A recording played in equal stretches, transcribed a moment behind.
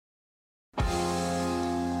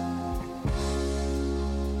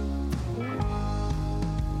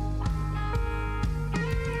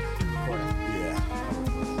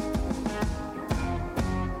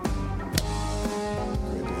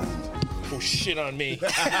shit on me.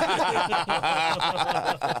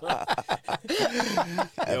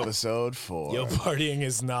 Episode 4. Yo, partying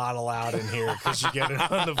is not allowed in here because you get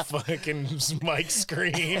it on the fucking mic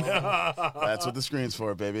screen. That's what the screen's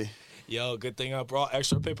for, baby. Yo, good thing I brought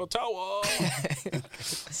extra paper towel.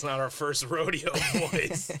 It's not our first rodeo,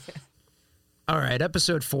 boys. All right,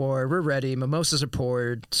 episode 4. We're ready. Mimosas are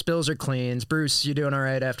poured. Spills are cleaned. Bruce, you doing all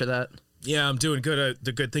right after that? Yeah, I'm doing good.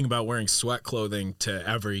 The good thing about wearing sweat clothing to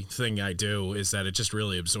everything I do is that it just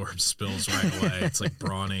really absorbs spills right away. It's like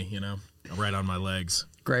brawny, you know, right on my legs.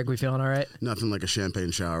 Greg, we feeling all right? Nothing like a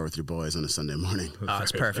champagne shower with your boys on a Sunday morning. Oh,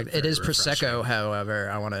 it's perfect. It is Prosecco,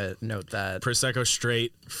 however. I want to note that. Prosecco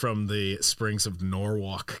straight from the springs of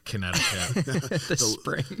Norwalk, Connecticut. The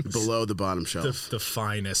springs. Below the bottom shelf. The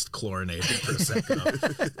finest chlorinated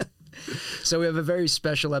Prosecco. So we have a very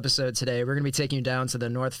special episode today. We're going to be taking you down to the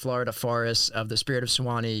North Florida forests of the Spirit of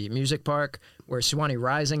Suwannee Music Park, where Suwannee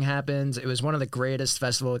Rising happens. It was one of the greatest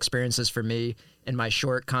festival experiences for me in my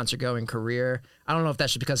short concert-going career. I don't know if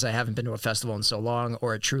that's just because I haven't been to a festival in so long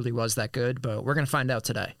or it truly was that good, but we're going to find out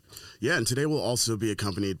today. Yeah, and today we'll also be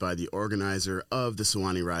accompanied by the organizer of the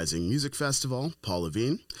Suwannee Rising Music Festival, Paul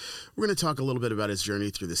Levine. We're going to talk a little bit about his journey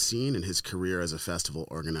through the scene and his career as a festival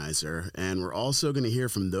organizer. And we're also going to hear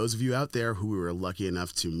from those of you out there who we were lucky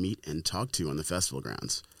enough to meet and talk to on the festival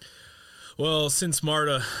grounds. Well, since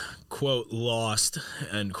Marta, quote, lost,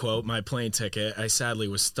 end quote, my plane ticket, I sadly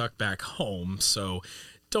was stuck back home, so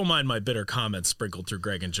don't mind my bitter comments sprinkled through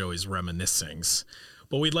Greg and Joey's reminiscings.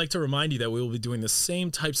 But we'd like to remind you that we will be doing the same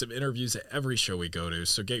types of interviews at every show we go to,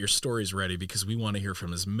 so get your stories ready because we want to hear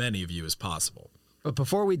from as many of you as possible. But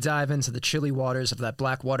before we dive into the chilly waters of that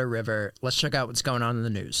Blackwater River, let's check out what's going on in the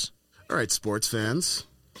news. All right, sports fans,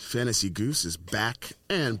 Fantasy Goose is back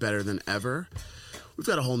and better than ever. We've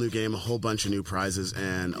got a whole new game, a whole bunch of new prizes,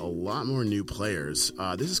 and a lot more new players.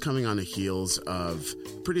 This is coming on the heels of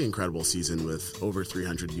a pretty incredible season with over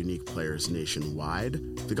 300 unique players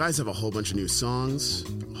nationwide. The guys have a whole bunch of new songs,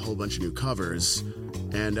 a whole bunch of new covers,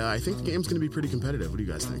 and I think the game's going to be pretty competitive. What do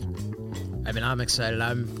you guys think? I mean, I'm excited.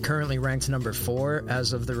 I'm currently ranked number 4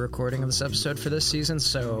 as of the recording of this episode for this season,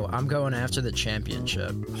 so I'm going after the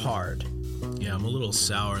championship hard. Yeah, I'm a little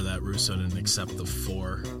sour that Russo didn't accept the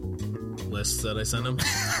 4 lists that I sent him.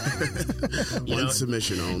 One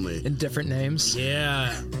submission only. In different names?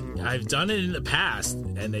 Yeah, I've done it in the past,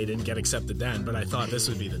 and they didn't get accepted then, but I thought this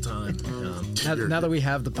would be the time. Now that we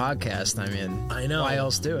have the podcast, I mean, I know. Why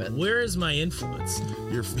else do it? Where is my influence?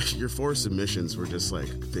 Your 4 submissions were just like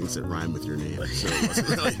things that rhyme with your name, so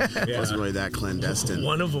it wasn't really that clandestine.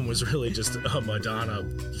 One of them was really just a Madonna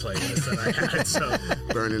playlist that I had, so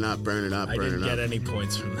burning up. I didn't get any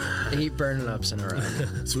points from that. 8 burning ups in a row.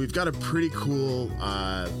 So we've got a pretty cool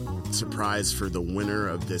surprise for the winner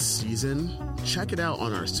of this season. Check it out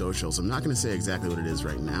on our socials. I'm not going to say exactly what it is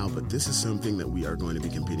right now, but this is something that we are going to be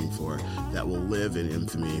competing for that will live in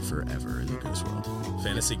infamy forever in the Goose world.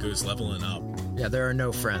 Fantasy Goose leveling up. Yeah, there are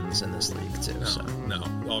no friends in this league, too. No,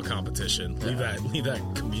 all competition. Yeah. Leave that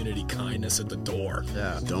community kindness at the door.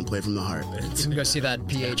 Yeah. Don't play from the heart. You can go see that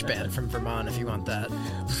PH band from Vermont if you want that.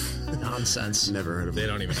 Nonsense. Never heard of They it.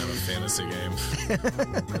 don't even have a fantasy game.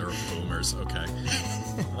 They're boomers. Okay.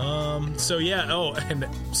 So yeah. Oh, and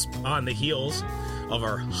on the heels of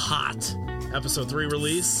our hot episode 3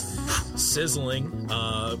 release, sizzling,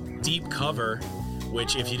 deep cover,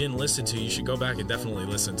 which if you didn't listen to, you should go back and definitely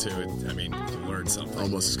listen to it. I mean, you learned something.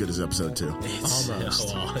 Almost as good as episode 2.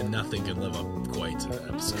 Almost. Well, nothing can live up quite to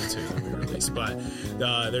episode 2 that we released. But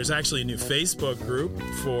there's actually a new Facebook group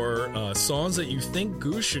for songs that you think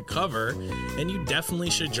Goose should cover, and you definitely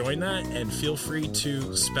should join that. And feel free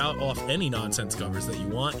to spout off any nonsense covers that you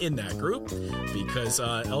want in that group, because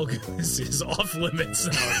El Goose is off limits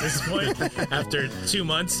now at this point. After 2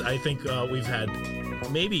 months, I think we've had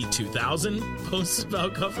maybe 2,000 posts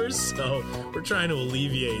about covers, so we're trying to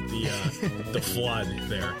alleviate the flood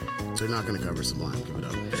there. They're not going to cover Sublime. Give it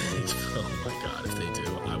up. Oh my god, if they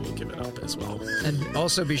do, I will give it up as well. And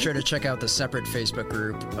also be sure to check out the separate Facebook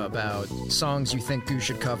group about songs you think Goose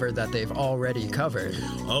should cover that they've already covered.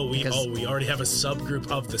 We already have a subgroup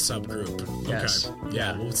of the subgroup. Yes. Okay.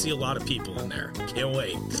 Yeah, we'll see a lot of people in there. Can't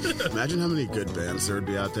wait. Imagine how many good bands there would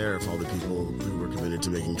be out there if all the people who were committed to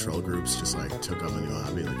making troll groups just like took up a new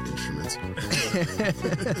hobby like instruments.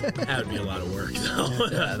 That would be a lot of work, though.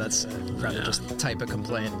 Yeah, that's rather just type a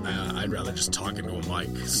complaint. I'd rather just talk into a mic.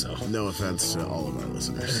 So No offense to all of our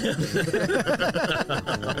listeners.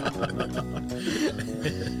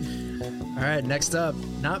 All All right, next up,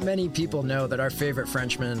 not many people know that our favorite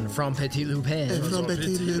Frenchman, From Petit Lupin,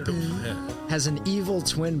 has an evil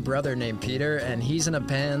twin brother named Peter, and he's in a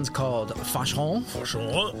band called Fachon.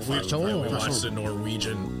 We watched a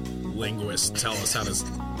Norwegian linguist tell us how to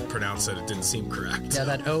pronounce it. It didn't seem correct. Yeah,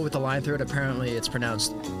 that O with the line through it, apparently it's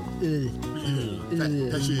pronounced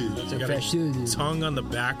tongue on the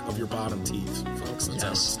back of your bottom teeth, folks. That's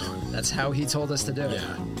how it's done. That's how he told us to do it.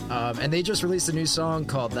 Yeah. And they just released a new song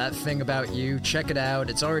called That Thing About You. Check it out.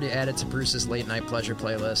 It's already added to Bruce's Late Night Pleasure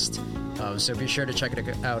playlist. So be sure to check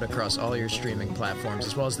it out across all your streaming platforms,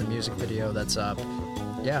 as well as the music video that's up.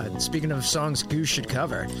 Yeah, speaking of songs Goose should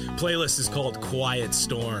cover. Playlist is called Quiet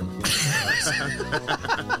Storm.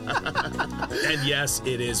 And yes,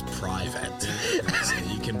 it is private. So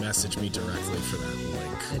you can message me directly for that link.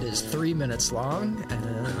 It is 3 minutes long, and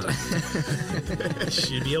you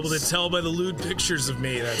should be able to tell by the lewd pictures of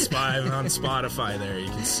me that's on Spotify there. You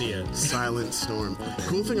can see it. Silent Storm.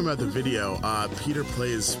 Cool thing about the video, Peter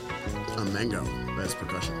plays a mango as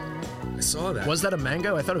percussion. I saw that. Was that a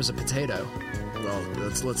mango? I thought it was a potato. Well,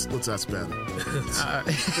 let's ask Ben.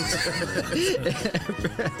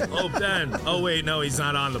 Oh, Ben. Oh, wait, no, he's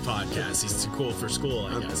not on the podcast. He's too cool for school,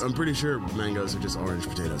 I guess. I'm pretty sure mangoes are just orange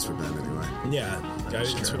potatoes for Ben anyway. Yeah,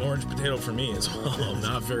 it's an orange potato for me as well. I'm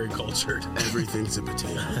not very cultured. Everything's a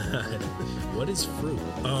potato. What is fruit?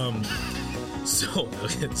 So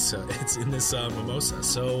it's in this mimosa.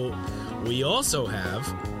 So we also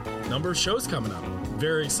have a number of shows coming up.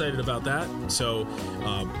 Very excited about that. So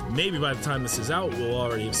maybe by the time this is out, we'll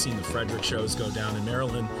already have seen the Frederick shows go down in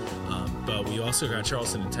Maryland. But we also got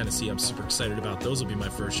Charleston and Tennessee. I'm super excited about. Those will be my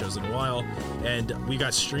first shows in a while. And we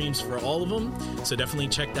got streams for all of them. So definitely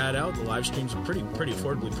check that out. The live streams are pretty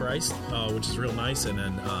affordably priced, which is real nice. And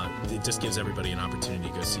then it just gives everybody an opportunity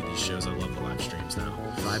to go see these shows. I love the live streams now.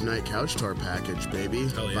 5-night couch tour package, baby.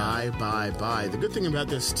 Hell yeah. Buy. The good thing about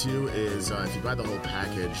this, too, is if you buy the whole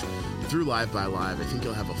package through Live by Live, I think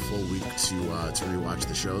you'll have a full week to rewatch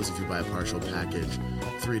the shows. If you buy a partial package,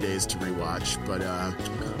 3 days to rewatch. But,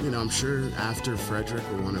 I'm sure after Frederick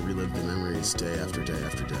will want to relive the memories day after day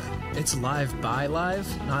after day. It's Live by Live,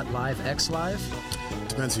 not Live X Live?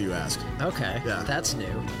 Depends who you ask. Okay, yeah. That's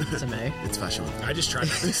new to me. It's fashion. I just try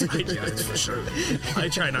not to say it, it's for sure. I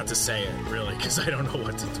try not to say it, really, because I don't know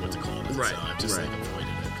what to call it. Right. So I've just avoided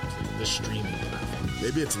it completely. The streaming platform.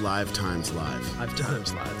 Maybe it's Live times Live. Live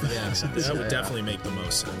times Live. Yeah, that would definitely make the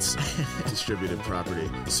most sense. Distributed property.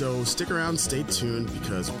 So stick around, stay tuned,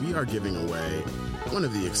 because we are giving away one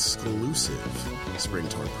of the exclusive Spring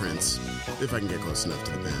Tour prints, if I can get close enough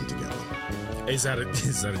to the band to get one. Is that a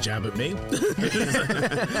jab at me?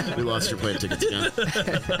 We lost your plane tickets again.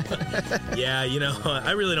 Yeah,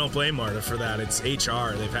 I really don't blame Marta for that. It's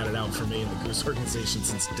HR. They've had it out for me in the Goose organization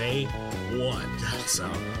since day one. So,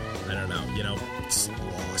 I don't know. It's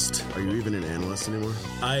lost. Are you even an analyst anymore?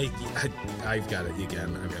 I've got it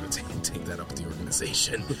again. I've got to take that up with the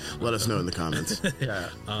organization. Let us know in the comments. Yeah.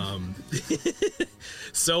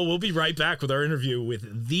 So we'll be right back with our interview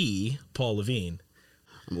with the Paul Levine.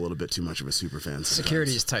 I'm a little bit too much of a super fan.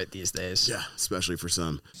 Security is tight these days. Yeah, especially for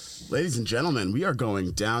some. Ladies and gentlemen, we are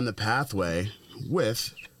going down the pathway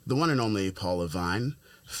with the one and only Paul Levine,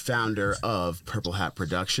 founder of Purple Hat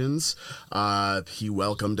Productions. He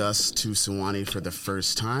welcomed us to Suwannee for the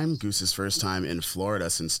first time, Goose's first time in Florida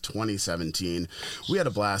since 2017. We had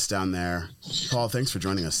a blast down there. Paul, thanks for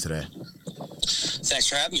joining us today. Thanks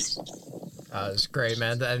for having me. It was great,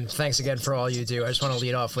 man. And thanks again for all you do. I just want to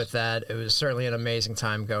lead off with that. It was certainly an amazing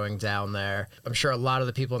time going down there. I'm sure a lot of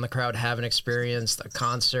the people in the crowd haven't experienced a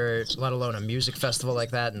concert, let alone a music festival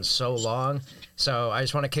like that in so long. So I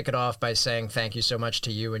just want to kick it off by saying thank you so much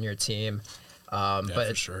to you and your team. But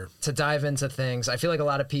for sure. To dive into things, I feel like a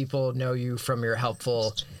lot of people know you from your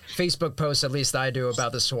helpful Facebook posts, at least I do,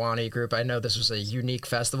 about the Suwannee group. I know this was a unique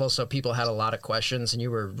festival, so people had a lot of questions, and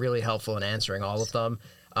you were really helpful in answering all of them.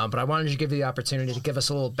 But I wanted to give you the opportunity to give us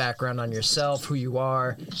a little background on yourself, who you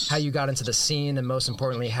are, how you got into the scene, and most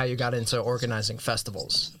importantly, how you got into organizing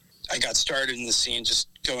festivals. I got started in the scene just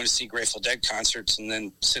going to see Grateful Dead concerts and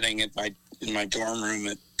then sitting in my dorm room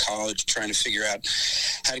at college trying to figure out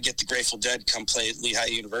how to get the Grateful Dead come play at Lehigh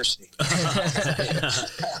University.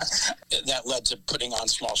 That led to putting on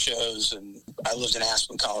small shows, and I lived in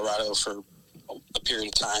Aspen, Colorado for a period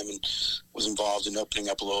of time and was involved in opening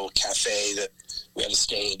up a little cafe that we had a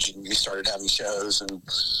stage and we started having shows. And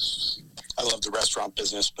I love the restaurant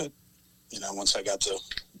business, but once I got the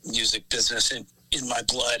music business in my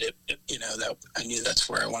blood, that I knew that's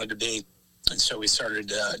where I wanted to be. And so we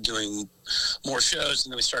started doing more shows,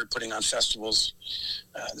 and then we started putting on festivals.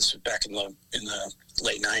 This was back in the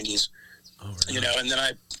late 90s. Oh, really? And then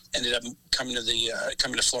I ended up coming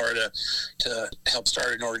to Florida to help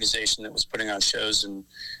start an organization that was putting on shows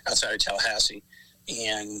outside of Tallahassee,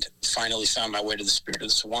 and finally found my way to the Spirit of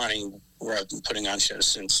the Suwannee, where I've been putting on shows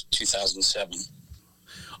since 2007.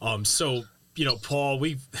 So, Paul,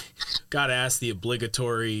 we've got to ask the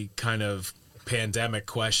obligatory kind of pandemic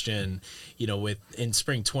question, in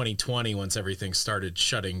spring 2020, once everything started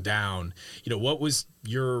shutting down, what was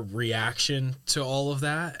your reaction to all of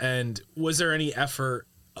that? And was there any effort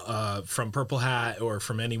from Purple Hat or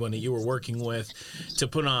from anyone that you were working with to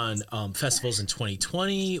put on festivals in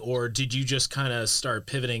 2020, or did you just kind of start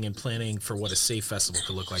pivoting and planning for what a safe festival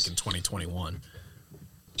could look like in 2021?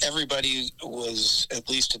 Everybody was, at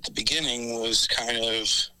least at the beginning, was kind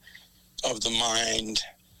of the mind,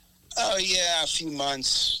 oh yeah, a few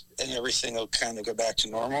months and everything will kind of go back to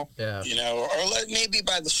normal. Yeah. Or maybe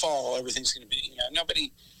by the fall everything's going to be,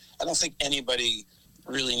 I don't think anybody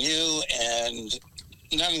really knew, and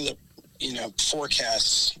none of the,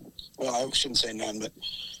 forecasts, well, I shouldn't say none, but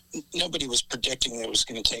nobody was predicting that it was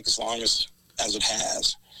going to take as long as it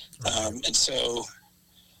has. And so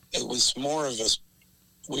it was more of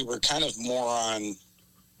we were kind of more on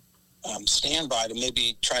standby to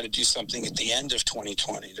maybe try to do something at the end of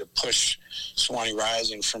 2020 to push Suwannee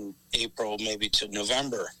Rising from April maybe to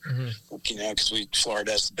November, because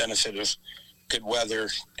Florida has the benefit of good weather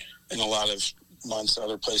in a lot of months,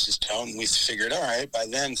 other places don't. And we figured, all right, by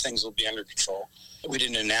then things will be under control. We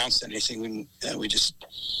didn't announce anything. We just,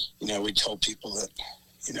 we told people that,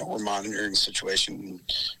 we're monitoring the situation and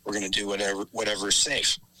we're going to do whatever is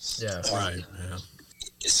safe. Yeah, right. Yeah.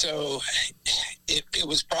 So it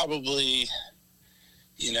was probably,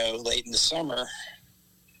 late in the summer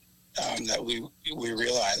that we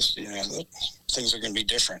realized, that things are going to be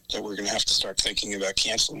different, that we're going to have to start thinking about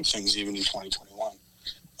canceling things even in 2021.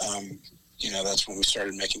 That's when we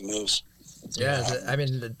started making moves. Yeah,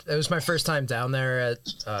 it was my first time down there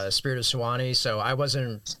at Spirit of Suwannee, so I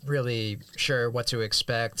wasn't really sure what to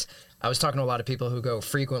expect. I was talking to a lot of people who go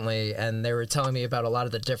frequently, and they were telling me about a lot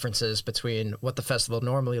of the differences between what the festival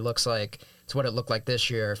normally looks like to what it looked like this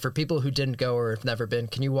year. For people who didn't go or have never been,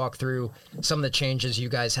 can you walk through some of the changes you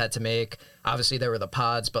guys had to make? Obviously, there were the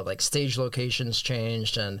pods, but like stage locations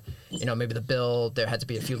changed, and maybe the bill, there had to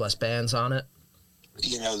be a few less bands on it.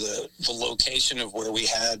 The location of where we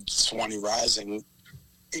had Suwannee Rising,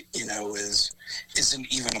 isn't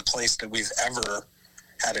even a place that we've ever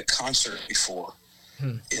had a concert before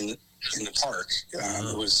in the park.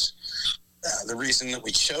 It was the reason that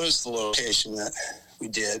we chose the location that we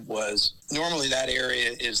did was normally that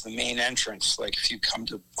area is the main entrance. Like if you come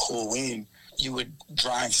to Halloween, you would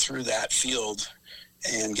drive through that field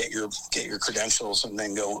and get your credentials and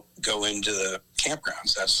then go into the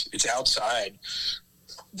campgrounds. It's outside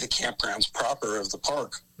the campgrounds proper of the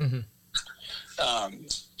park.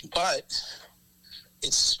 But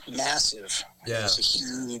it's massive. Yeah. It's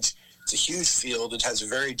a huge field. It has a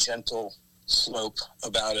very gentle slope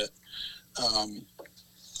about it.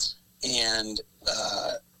 And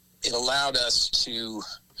it allowed us to,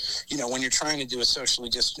 when you're trying to do a socially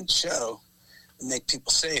distant show and make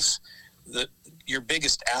people safe, your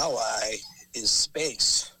biggest ally is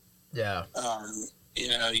space. Yeah.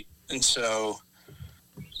 And so,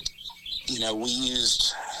 we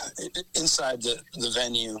used inside the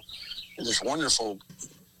venue, there's wonderful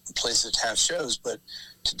places to have shows, but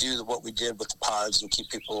to do what we did with the pods and keep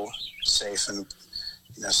people safe and,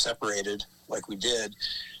 separated like we did,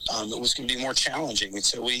 it was going to be more challenging. And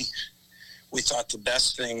so we thought the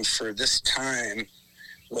best thing for this time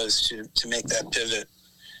was to make that pivot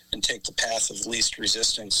and take the path of least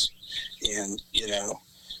resistance and,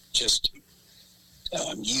 just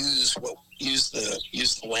use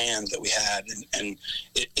the land that we had, and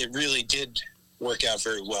it really did work out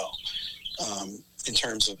very well in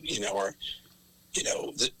terms of the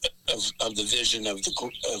vision of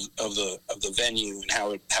the venue and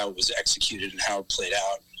how it was executed and how it played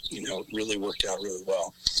out. It really worked out really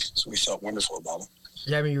well, so we felt wonderful about it.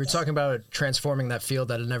 Yeah, you were talking about transforming that field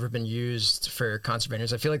that had never been used for concert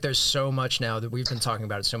venues. I feel like there's so much now that we've been talking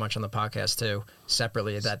about it so much on the podcast too,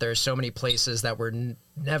 separately, that there's so many places that were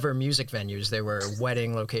never music venues. They were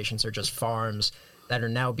wedding locations or just farms that are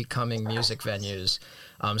now becoming music venues.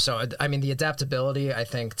 So, the adaptability, I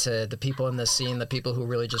think, to the people in this scene, the people who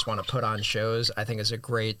really just want to put on shows, I think is a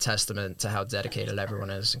great testament to how dedicated everyone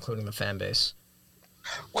is, including the fan base.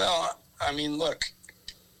 Well, look,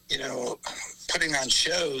 putting on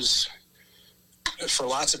shows for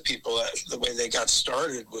lots of people, the way they got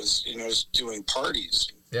started was, doing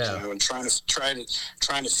parties, and trying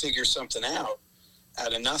to figure something out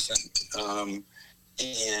of nothing.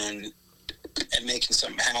 And and making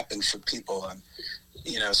something happen for people. And,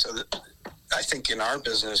 so that I think in our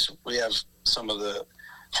business, we have some of the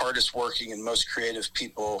hardest working and most creative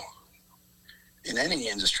people in any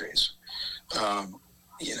industries,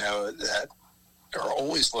 that are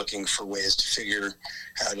always looking for ways to figure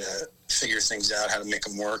things out, how to make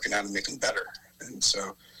them work and how to make them better. And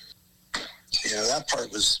so, that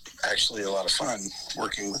part was actually a lot of fun,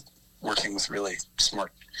 working with really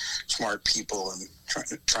smart people and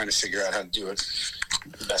trying to figure out how to do it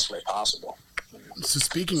the best way possible. So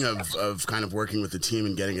speaking of kind of working with the team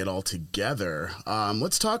and getting it all together,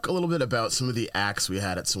 let's talk a little bit about some of the acts we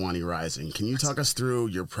had at Suwannee Rising. Can you talk us through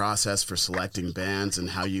your process for selecting bands and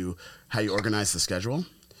how you organize the schedule?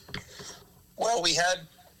 Well, we had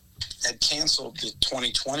canceled the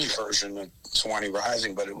 2020 version of Suwannee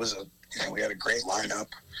Rising, but it was we had a great lineup.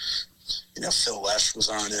 Phil Lesh was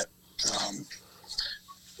on it.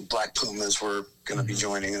 Black Pumas were going to be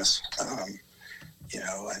joining us. And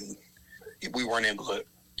we weren't able to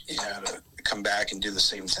come back and do the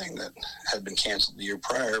same thing that had been canceled the year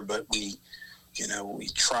prior, but we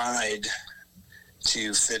tried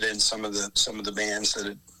to fit in some of the bands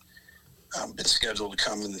that had been scheduled to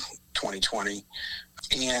come in 2020,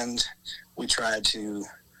 and we tried to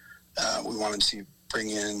we wanted to bring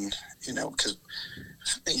in because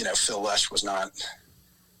Phil Lesh was not.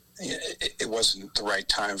 It wasn't the right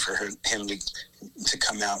time for him to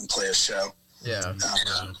come out and play a show. Yeah.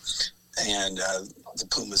 And the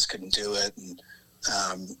Pumas couldn't do it, and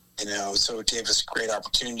so it gave us a great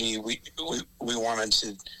opportunity. We wanted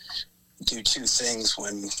to do two things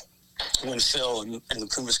when Phil and the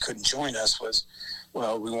Pumas couldn't join us.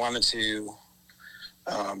 We wanted to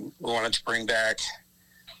bring back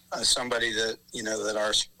somebody that that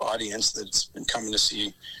our audience that's been coming to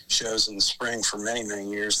see shows in the spring for many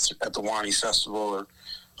years at the Suwannee Festival or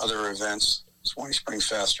other events, Suwannee Spring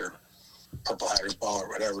Fest or Purple Hatters Ball or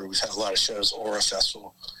whatever. We've had a lot of shows, Aura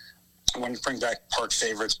Festival. I wanted to bring back park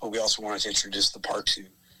favorites, but we also wanted to introduce the park to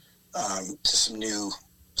some new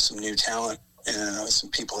talent and some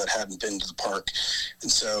people that hadn't been to the park.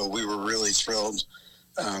 And so we were really thrilled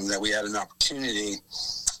that we had an opportunity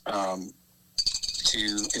to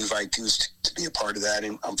invite Goose to be a part of that,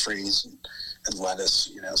 and Humphreys and Lettuce.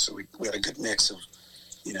 So we had a good mix of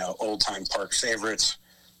old time park favorites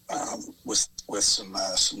with some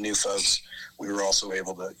new folks. We were also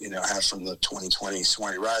able to have from the 2020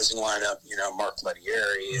 Suwannee Rising lineup, Mark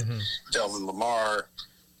Lettieri and Delvin Lamar.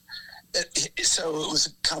 So it was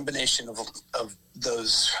a combination of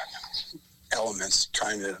those elements,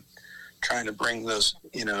 trying to bring those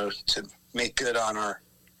to make good on our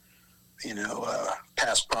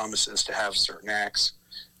past promises to have certain acts,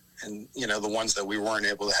 and the ones that we weren't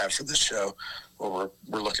able to have for this show. Well,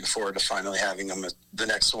 we're looking forward to finally having them at the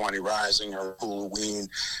next Suwannee Rising or Halloween.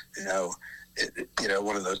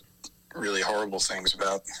 One of the really horrible things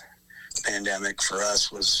about the pandemic for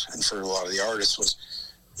us was, and for a lot of the artists was,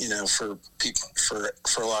 for people, for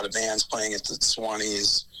a lot of bands playing at the Suwannee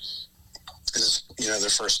is their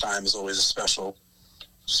first time is always a special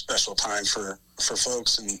time for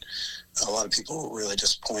folks, and a lot of people were really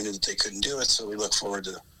disappointed that they couldn't do it. So we look forward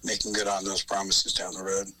to making good on those promises down the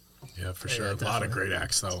road. Yeah, for sure. A lot of great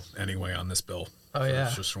acts, though, anyway, on this bill. Oh,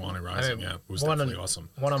 yeah. Just Suwannee Rising, it was definitely awesome.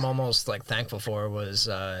 One I'm almost, thankful for was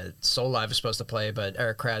Soul Live was supposed to play, but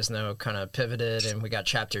Eric Krasno kind of pivoted, and we got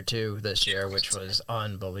Chapter 2 this year, which was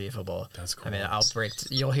unbelievable. That's cool.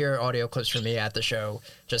 You'll hear audio clips from me at the show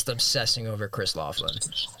just obsessing over Chris Laughlin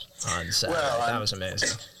on Saturday. That was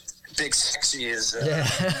amazing. Big Sexy is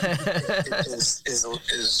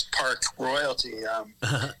park royalty.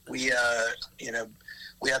 We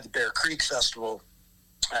had the Bear Creek Festival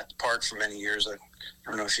at the park for many years. I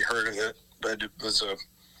don't know if you heard of it, but it was a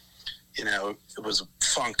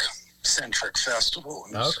funk centric festival.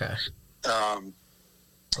 Okay.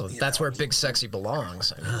 That's where Big Sexy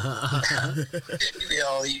belongs. I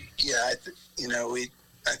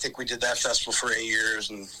think we did that festival for 8 years,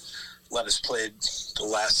 and Lettuce played the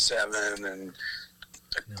last 7, and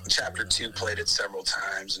Chapter 2 played it several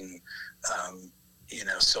times, and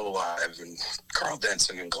Soul Live and Carl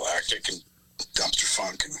Denson and Galactic and Dumpster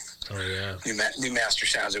Funk and New Master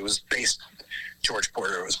Sounds. It was based, George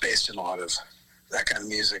Porter was based in a lot of that kind of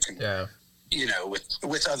music, and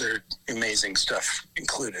with other amazing stuff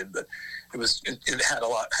included. But it had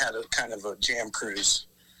a kind of a jam cruise.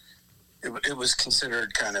 It was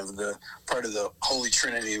considered kind of the part of the Holy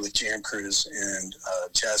Trinity with Jam Cruise and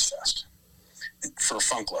Jazz Fest for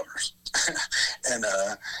funk lovers. And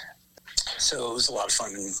so it was a lot of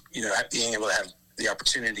fun, and being able to have the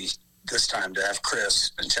opportunity this time to have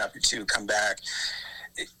Chris and Chapter 2 come back.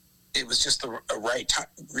 it was just a right time,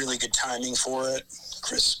 really good timing for it.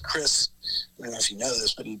 Chris, I don't know if you know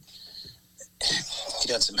this, but he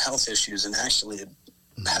had some health issues and actually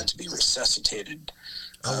had to be resuscitated.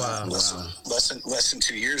 Oh, wow. Less than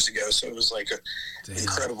 2 years ago. So it was like an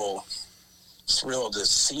incredible thrill to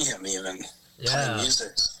see him even playing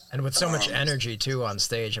music. And with so much energy, too, on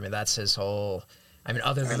stage. I mean, that's his whole... I mean,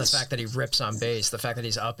 other than the fact that he rips on bass, the fact that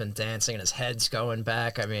he's up and dancing and his head's going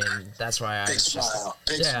back, I mean, that's why Big smile.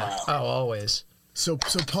 Oh, always. So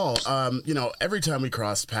Paul, every time we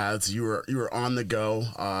crossed paths, you were on the go,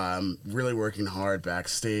 really working hard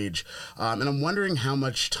backstage, and I'm wondering how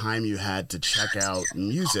much time you had to check out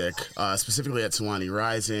music, specifically at Suwannee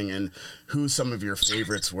Rising, and who some of your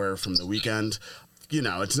favorites were from the weekend.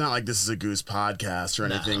 It's not like this is a Goose podcast or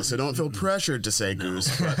anything, so don't feel pressured to say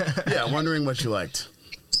Goose. But yeah, wondering what you liked.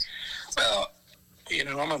 Well,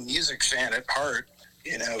 I'm a music fan at heart.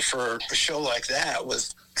 For a show like that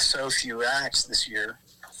with so few acts this year,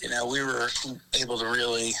 we were able to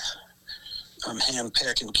really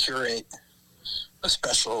handpick and curate a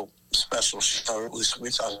special show. At least we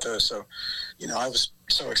thought so. So, I was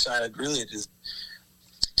so excited really to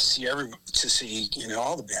see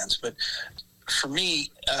all the bands. But for me,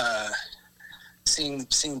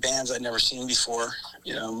 seeing bands I'd never seen before,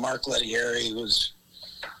 Mark Lettieri was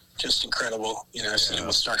just incredible. I've seen him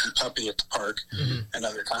with Snarky Puppy at the park and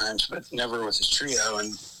other times, but never with his trio,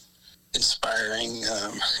 and inspiring.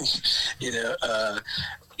 The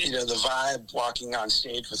vibe walking on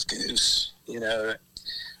stage with Goose,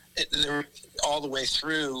 all the way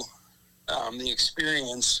through the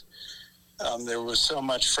experience, there was so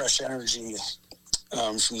much fresh energy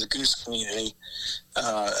from the Goose community,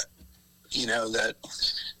 that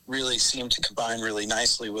really seemed to combine really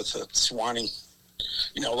nicely with the Suwannee.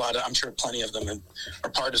 I'm sure plenty of them are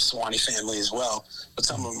part of Suwannee family as well, but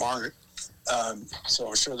some of them aren't. So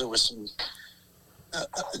I'm sure there was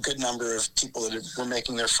a good number of people that were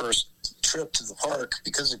making their first trip to the park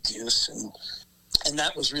because of Goose, and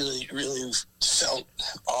that was really, really felt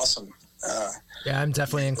awesome. I'm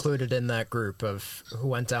definitely included in that group of who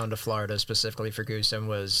went down to Florida specifically for Goose and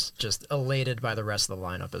was just elated by the rest of the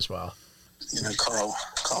lineup as well. Carl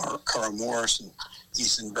Morris and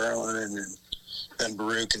Ethan Berlin and Ben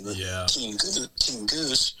Baruch and the King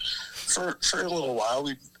Goose. For a little while,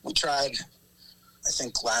 we tried, I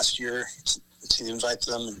think last year, to invite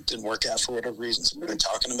them, and didn't work out for whatever reasons. We've been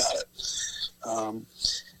talking about it.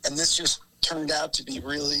 And this just turned out to be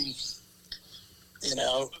really,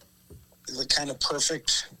 the kind of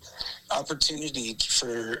perfect opportunity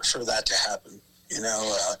for that to happen.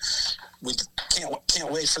 We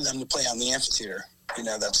can't wait for them to play on the amphitheater.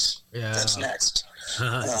 That's next.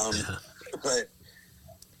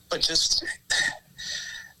 But just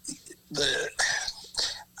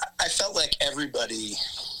I felt like everybody,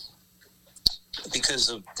 because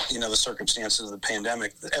of the circumstances of the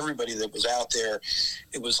pandemic, everybody that was out there,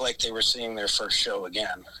 it was like they were seeing their first show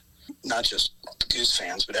again. Not just Goose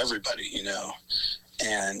fans, but everybody,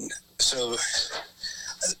 and so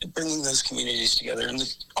bringing those communities together and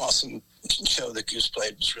the awesome show that Goose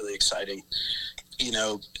played was really exciting.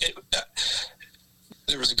 There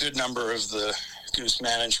was a good number of the Goose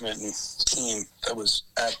management and team that was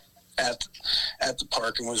at the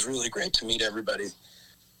park, and was really great to meet everybody.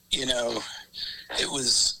 It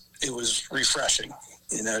was refreshing,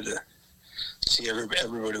 to see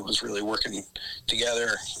everybody was really working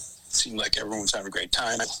together. It seemed like everyone was having a great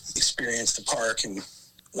time. I experienced the park, and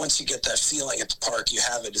once you get that feeling at the park, you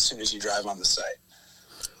have it as soon as you drive on the site.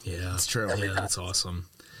 Yeah, that's true. Yeah, that's awesome.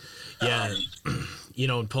 Yeah,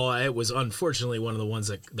 and Paul, it was unfortunately one of the ones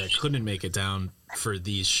that couldn't make it down for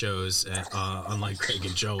these shows, unlike Craig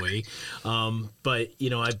and Joey. But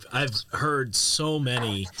I've heard so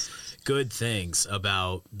many good things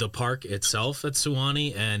about the park itself at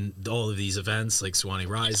Suwannee and all of these events like Suwannee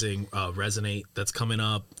Rising, Resonate that's coming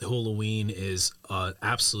up. Halloween is an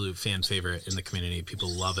absolute fan favorite in the community. People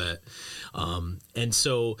love it. And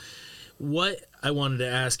so what I wanted to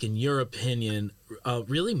ask, in your opinion,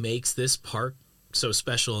 really makes this park so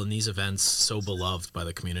special and these events so beloved by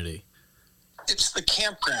the community? It's the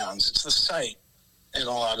campgrounds. It's the site in a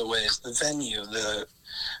lot of ways. The venue.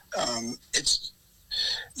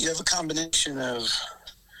 You have a combination of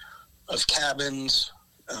cabins,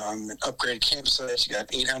 upgraded campsites. You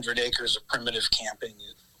got 800 acres of primitive camping,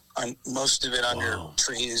 most of it under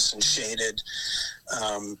trees and shaded,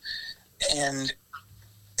 and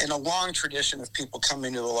a long tradition of people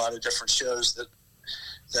coming to a lot of different shows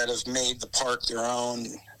that have made the park their own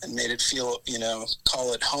and made it feel,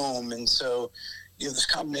 call it home. And so you have this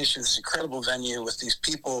combination of this incredible venue with these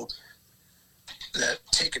people that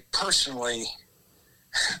take it personally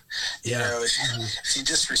You know, if you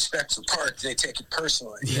disrespect the park, they take it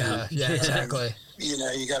personally. Yeah, exactly. You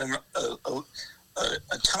know, you got a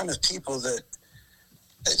ton of people that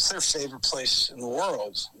it's their favorite place in the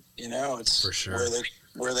world. You know, it's for sure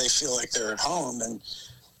where they feel like they're at home. And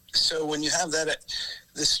so when you have that,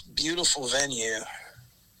 this beautiful venue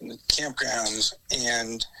in the campgrounds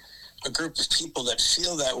and a group of people that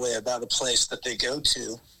feel that way about a place that they go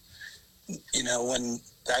to, you know, when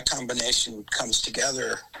that combination comes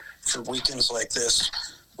together for weekends like this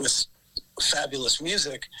with fabulous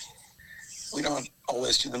music, we don't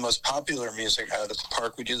always do the most popular music out at the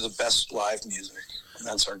park. We do the best live music, and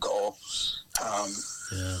that's our goal.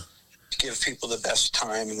 To give people the best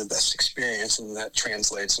time and the best experience, and that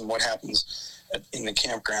translates in what happens in the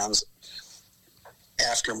campgrounds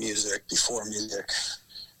after music, before music,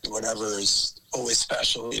 whatever is always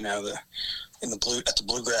special. You know, at the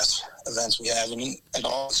bluegrass events we have, and at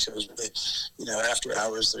all shows, really, you know, after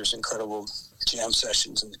hours, there's incredible jam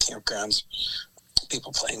sessions in the campgrounds,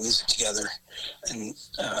 people playing music together, and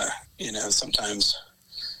you know, sometimes,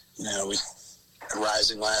 you know,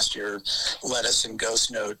 Rising last year, Lettuce and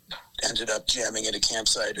Ghost Note ended up jamming at a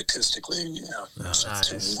campsite acoustically. You know, that's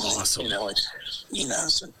awesome. You know,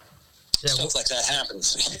 so stuff like that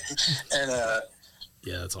happens, and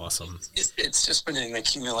that's awesome. It's just been an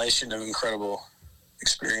accumulation of incredible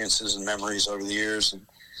experiences and memories over the years, and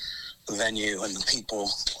the venue and the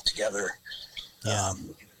people together.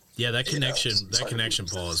 That connection,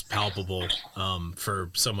 Paul, is palpable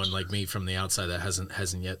for someone like me from the outside that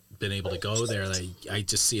hasn't yet been able to go there. I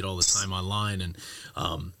just see it all the time online, and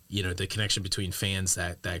you know, the connection between fans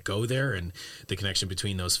that go there and the connection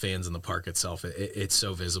between those fans and the park itself. It's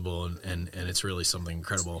so visible, and it's really something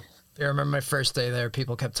incredible. I remember my first day there,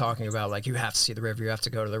 people kept talking about, like, you have to see the river, you have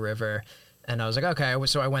to go to the river. And I was like, okay.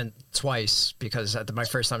 So I went twice because my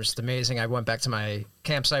first time was just amazing. I went back to my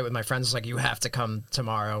campsite with my friends. It's like, you have to come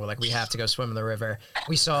tomorrow. Like, we have to go swim in the river.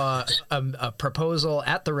 We saw a proposal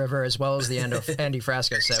at the river as well as the end of Andy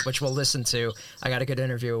Frasco set, which we'll listen to. I got a good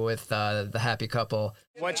interview with the happy couple.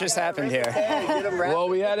 What just happened here? Well,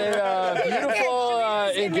 we had a beautiful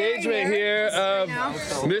engagement here of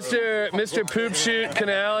Mr. Poop Shoot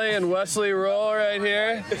Canale and Wesley Roll right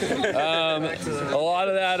here. A lot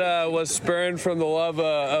of that was spurned from the love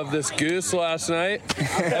of this goose last night.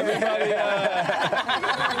 Everybody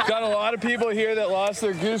got a lot of people here that lost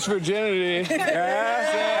their goose virginity.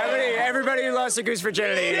 Everybody who lost their goose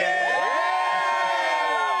virginity. Yeah.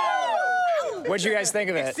 What'd you guys think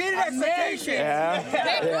of it? Exceeded expectations. Yeah.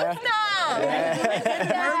 Heard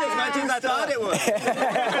as much as I thought it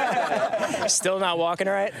would. Still not walking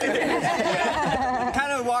right?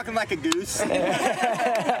 Kind of walking like a goose.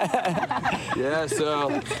 Yeah,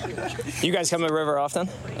 so. You guys come to the river often?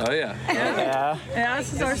 Oh, yeah. Yeah,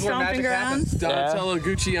 this is our stomping grounds. Donatello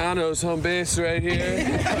Gucciano's home base right here.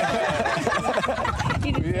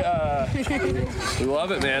 We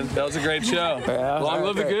love it, man. That was a great show. Long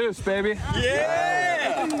live the goose, baby.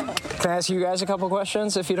 Yeah! Can I ask you guys a couple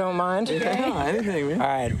questions, if you don't mind? Yeah, anything, man. All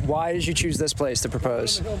right, why did you choose this place to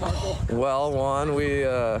propose? Well, one, we,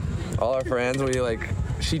 all our friends,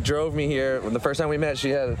 she drove me here. The first time we met,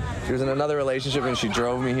 she was in another relationship, and she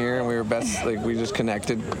drove me here, and we were we just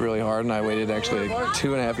connected really hard, and I waited actually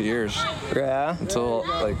 2.5 years. Yeah. Until,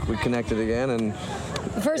 we connected again, and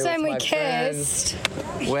the first time we kissed.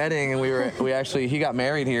 Wedding, and he got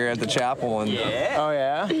married here at the chapel, and oh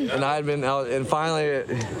yeah, and and finally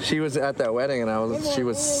she was at that wedding, and she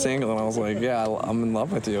was single, and I was like, yeah, I'm in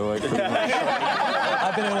love with you, I've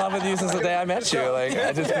been in love with you since the day I met you,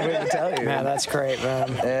 I just couldn't wait to tell you. Man, that's great,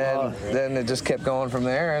 man. And then it just kept going from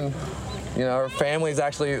there, and you know, her family's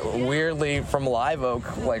actually weirdly from Live Oak,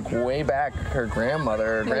 way back. Her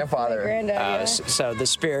grandfather. So the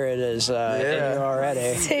spirit is in you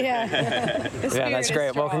already. Yeah. Yeah, that's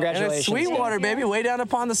great. Well, congratulations. And it's Sweetwater, baby, way down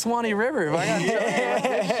upon the Suwannee River. If I got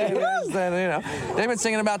then, you know, they've been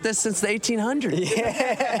singing about this since the 1800s.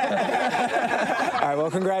 Yeah. All right. Well,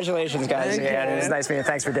 congratulations, guys. Again, it was nice meeting you.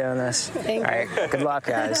 Thanks for doing this. Thank you. All right. Good luck,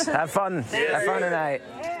 guys. Have fun. Have fun tonight.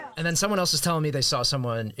 And then someone else was telling me they saw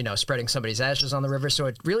someone, you know, spreading somebody's ashes on the river. So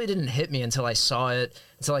it really didn't hit me until I saw it,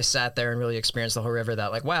 until I sat there and really experienced the whole river,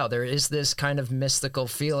 that wow, there is this kind of mystical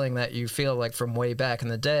feeling that you feel from way back in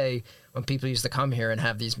the day when people used to come here and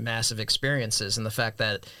have these massive experiences. And the fact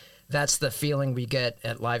that that's the feeling we get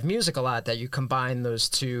at live music a lot, that you combine those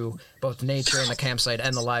two, both nature and the campsite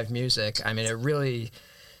and the live music. I mean, it really,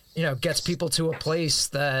 you know, gets people to a place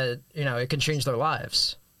that, you know, it can change their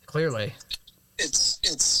lives, clearly. It's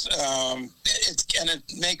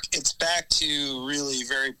back to really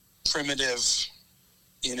very primitive,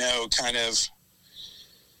 you know, kind of,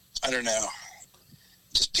 I don't know,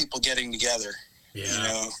 just people getting together. Yeah. You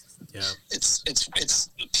know, yeah. It's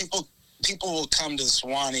people will come to the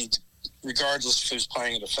Suwannee regardless of who's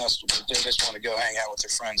playing at a festival. They just want to go hang out with their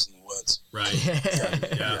friends in the woods. Right.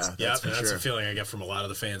 Yeah. That's a feeling I get from a lot of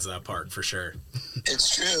the fans of that park for sure.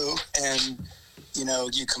 It's true, and you know,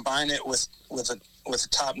 you combine it with a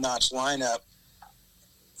top-notch lineup.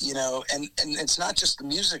 You know, and it's not just the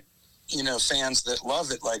music, you know, fans that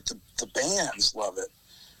love it. Like the bands love it,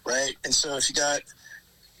 right? And so if you got,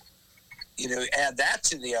 you know, add that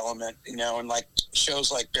to the element, you know, and like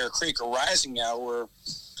shows like Bear Creek or Rising now, where,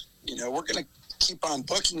 you know, we're going to keep on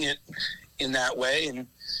booking it in that way.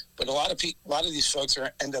 But a lot of these folks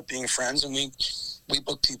end up being friends, and we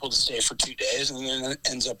book people to stay for 2 days, and then it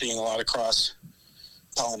ends up being a lot of cross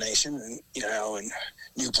pollination, and you know, and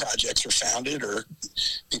new projects are founded, or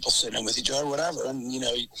people sit in with each other, whatever. And you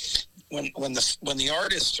know, when the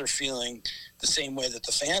artists are feeling the same way that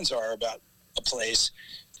the fans are about a place,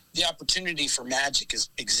 the opportunity for magic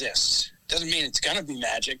exists. Doesn't mean it's going to be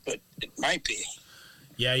magic, but it might be.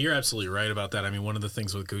 Yeah, you're absolutely right about that. I mean, one of the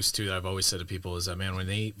things with Goose too that I've always said to people is that, man, when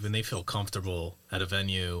they feel comfortable at a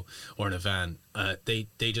venue or an event, they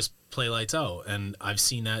just play lights out. And I've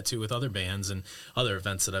seen that too with other bands and other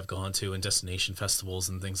events that I've gone to and destination festivals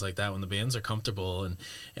and things like that. When the bands are comfortable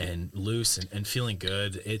and loose and feeling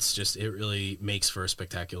good, it really makes for a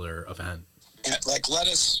spectacular event. And like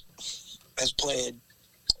Lettuce has played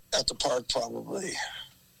at the park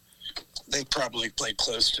they probably played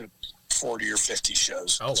close to 40 or 50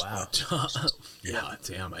 shows. Oh, wow. Yeah,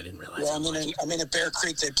 damn, I didn't realize that. I mean, at Bear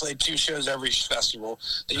Creek, they played 2 shows every festival.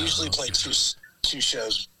 They usually play two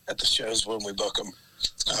shows at the shows when we book them.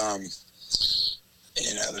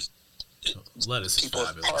 You know, Lettuce is people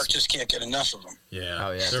at the park just can't get enough of them. Yeah,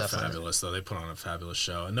 they're definitely fabulous, though. They put on a fabulous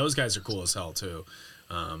show. And those guys are cool as hell, too.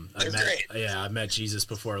 They're great. Yeah, I've met Jesus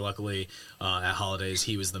before, luckily, at holidays.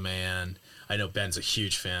 He was the man. I know Ben's a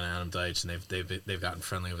huge fan of Adam Deitch, and they've gotten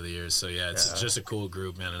friendly over the years. So yeah, it's just a cool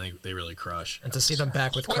group, man, and they really crush. And to see them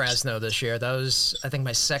back with Krasno this year, that was, I think,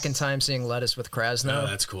 my second time seeing Lettuce with Krasno. Oh,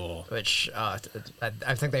 that's cool. Which I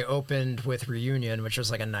think they opened with Reunion, which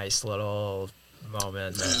was like a nice little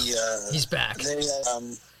moment. He's back. I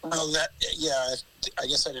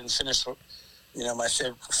guess I didn't finish. You know, my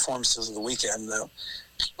favorite performances of the weekend, though.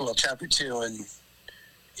 Well, Chapter 2 and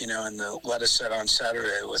the Lettuce set on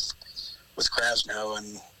Saturday with Krasno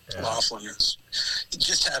and Laughlin. It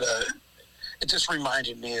just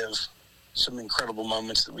reminded me of some incredible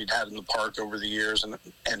moments that we'd had in the park over the years, and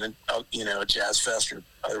you know, at Jazz Fest or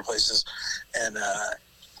other places, and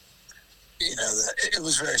you know, it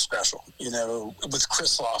was very special. You know, with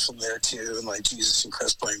Chris Laughlin there too, and like Jesus and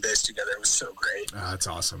Chris playing bass together, it was so great. Oh, that's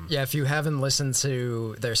awesome. Yeah, if you haven't listened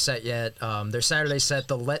to their set yet, their Saturday set,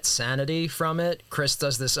 the Let Sanity from it, Chris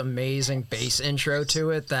does this amazing bass intro to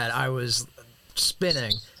it that I was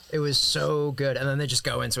spinning. It was so good, and then they just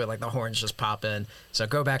go into it like the horns just pop in. So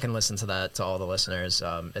go back and listen to that, to all the listeners.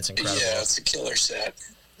 It's incredible. Yeah, it's a killer set.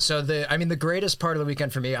 So the greatest part of the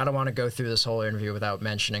weekend for me, I don't want to go through this whole interview without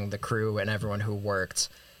mentioning the crew and everyone who worked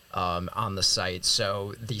on the site.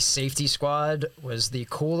 So the safety squad was the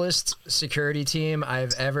coolest security team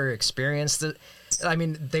I've ever experienced. I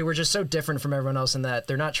mean, they were just so different from everyone else in that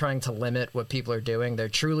they're not trying to limit what people are doing. They're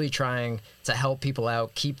truly trying to help people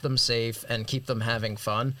out, keep them safe, and keep them having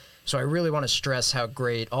fun. So I really want to stress how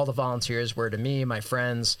great all the volunteers were to me, my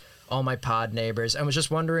friends, all my pod neighbors. I was just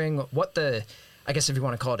wondering what I guess if you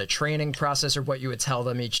want to call it a training process, or what you would tell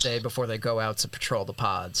them each day before they go out to patrol the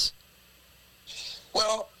pods.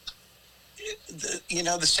 Well,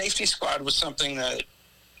 the safety squad was something that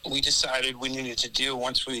we decided we needed to do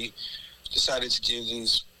once we decided to do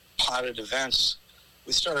these potted events.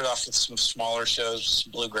 We started off with some smaller shows,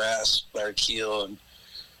 some bluegrass, Larry Keel and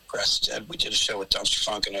Breasted. We did a show with Dumpster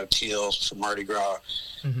Funk and O'Teal for Mardi Gras.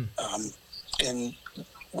 Mm-hmm. And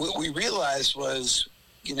what we realized was,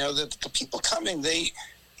 you know, that the people coming, they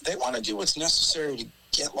want to do what's necessary to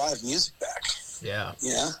get live music back. Yeah.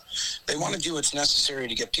 Yeah. They want to do what's necessary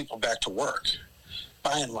to get people back to work,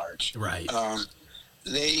 by and large. Right. I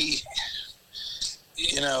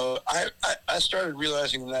started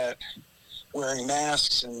realizing that wearing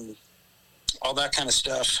masks and all that kind of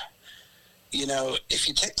stuff, you know, if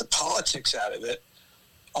you take the politics out of it,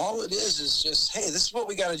 all it is just, hey, this is what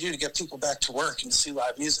we got to do to get people back to work and see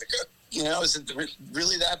live music. You know, is it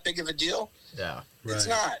really that big of a deal? Yeah. It's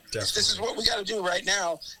not. Definitely. If this is what we got to do right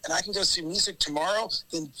now, and I can go see music tomorrow,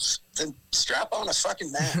 then strap on a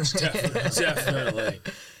fucking mask.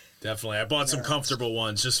 Definitely. I bought some comfortable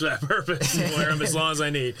ones just for that purpose. Wear them as long as I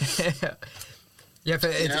need. Yeah,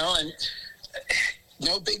 and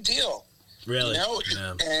no big deal. Really? You know,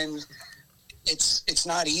 yeah. And it's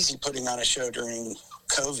not easy putting on a show during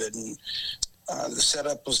COVID, and the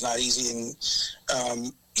setup was not easy.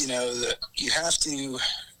 And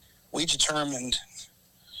we determined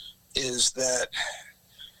is that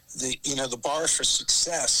the bar for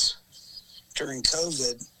success during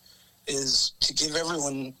COVID is to give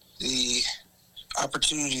everyone the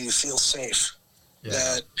opportunity to feel safe. Yeah.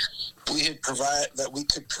 That we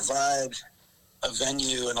could provide a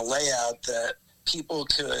venue and a layout that people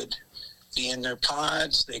could be in their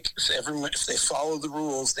pods. If they follow the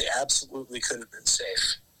rules, they absolutely could have been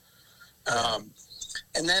safe.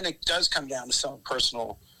 And then it does come down to some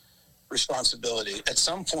personal responsibility. At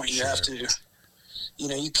some point, you have to,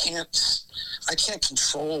 I can't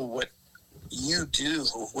control what you do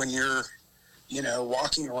when you're,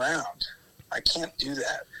 walking around. I can't do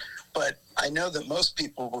that. But I know that most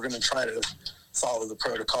people were going to try to follow the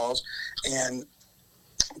protocols, and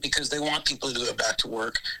because they want people to go back to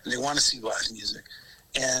work and they want to see live music.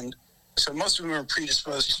 And so most of them are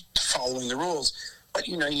predisposed to following the rules. But,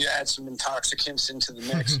 you add some intoxicants into the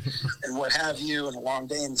mix and what have you, and a long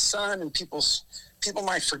day in the sun, and people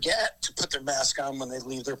might forget to put their mask on when they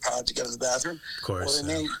leave their pod to go to the bathroom. Of course. Or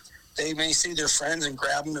they may see their friends and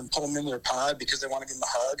grab them and pull them in their pod because they want to give them a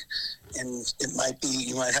hug. And it might be,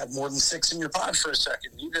 you might have more than 6 in your pod for a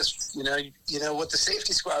second. You just, what the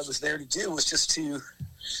safety squad was there to do was just to,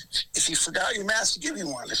 if you forgot your mask, to give you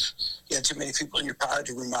one. If you had too many people in your pod,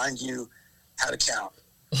 to remind you how to count.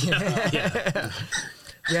 Yeah,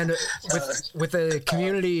 and with a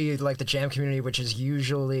community like the jam community, which is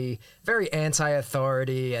usually very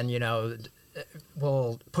anti-authority and,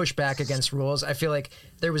 will push back against rules, I feel like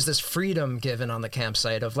there was this freedom given on the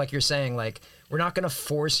campsite of, like you're saying, like, we're not going to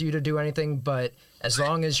force you to do anything, but as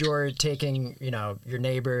long as you're taking, your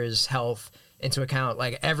neighbor's health into account,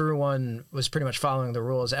 like, everyone was pretty much following the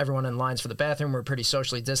rules. Everyone in lines for the bathroom were pretty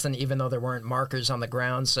socially distant, even though there weren't markers on the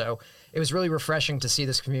ground. So it was really refreshing to see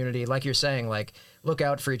this community, like you're saying, like, look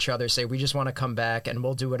out for each other, say, we just want to come back and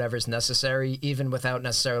we'll do whatever's necessary, even without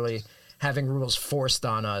necessarily having rules forced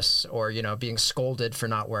on us or, being scolded for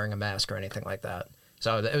not wearing a mask or anything like that.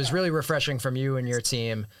 So it was really refreshing from you and your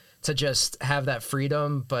team to just have that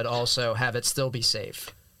freedom, but also have it still be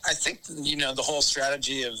safe. I think, the whole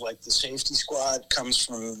strategy of, like, the safety squad comes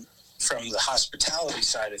from the hospitality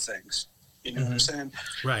side of things. You know what I'm saying?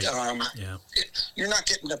 Right. You're not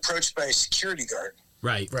getting approached by a security guard.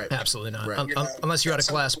 Right. Absolutely not. Right. Unless you had a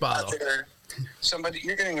glass bottle.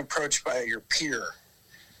 You're getting approached by your peer.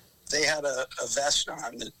 They had a vest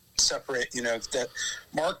on that that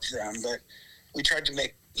marked them, but we tried to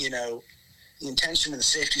make, the intention of the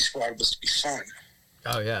safety squad was to be fun.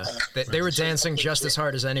 Oh, yeah. They were dancing just as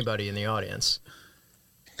hard as anybody in the audience.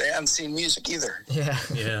 They hadn't seen music either. Yeah.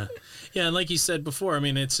 Yeah. Yeah, and like you said before, I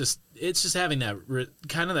mean, it's just having that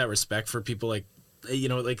kind of that respect for people, like,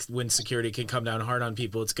 like when security can come down hard on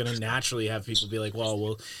people, it's going to naturally have people be like,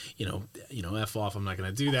 well, F off, I'm not going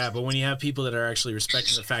to do that. But when you have people that are actually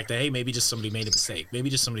respecting the fact that, hey, maybe just somebody made a mistake,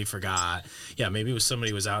 maybe just somebody forgot, maybe it was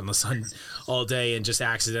somebody was out in the sun all day and just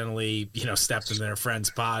accidentally, stepped in their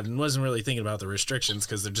friend's pod and wasn't really thinking about the restrictions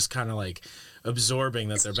because they're just kind of like absorbing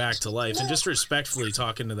that they're back to life, and just respectfully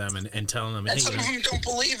talking to them and telling them, hey, and some of them don't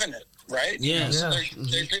believe in it, right? Yeah. So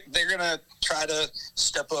they're going to try to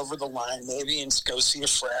step over the line maybe and go see a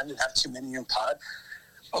friend and have too many in your pod.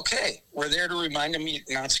 Okay, we're there to remind them you're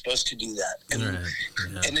not supposed to do that. And,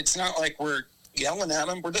 and it's not like we're yelling at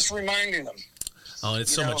them, we're just reminding them. Oh,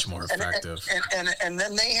 it's so much more effective. And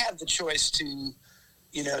then they have the choice to,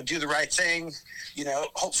 do the right thing.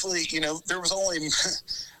 Hopefully, there was only...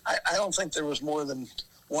 I don't think there was more than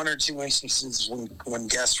 1 or 2 instances when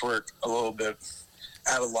guests were a little bit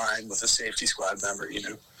out of line with a safety squad member,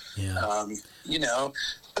 Yeah.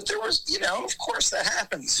 But there was, of course that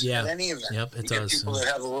happens at any event. Yep, it does. Get people that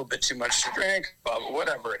have a little bit too much to drink,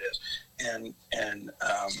 whatever it is.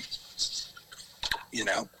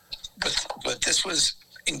 But this was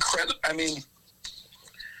incredible. I mean,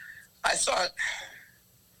 I thought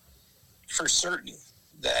for certain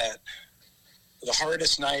that the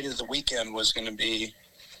hardest night of the weekend was going to be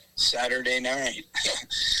Saturday night.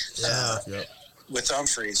 With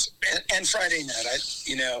Humphreys and Friday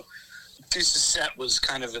night. Goose's set was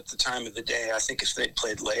kind of at the time of the day. I think if they'd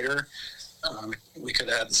played later, we could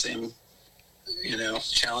have had the same,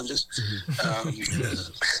 challenges.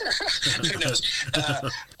 Who knows?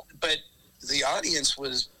 But the audience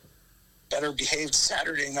was better behaved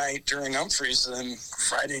Saturday night during Humphreys than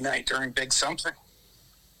Friday night during Big Something.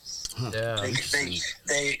 Yeah.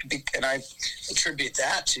 And I attribute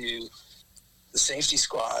that to the safety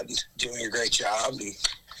squad doing a great job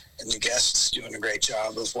and the guests doing a great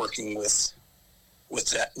job of working with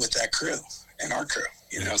that crew. in our crew,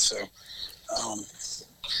 you know, so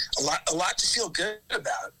a lot to feel good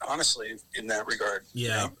about, honestly, in that regard. Yeah,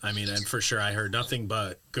 you know? I mean, and for sure, I heard nothing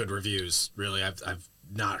but good reviews. Really, I've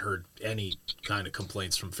not heard any kind of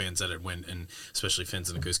complaints from fans that it went, and especially fans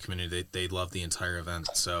in the Goose community. They loved the entire event,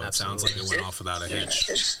 so it sounds like it went off without a hitch.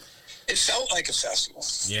 It felt like a festival.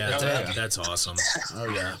 Yeah, you know? that's awesome. Oh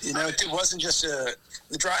yeah. You know, it wasn't just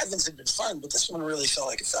the drive-ins had been fun, but this one really felt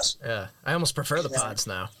like a festival. Yeah, I almost prefer the pods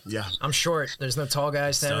now. Yeah. I'm short. There's no tall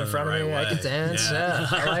guy standing in front of me. Right I can way. dance. Yeah. Yeah,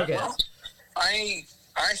 I like it. Well, I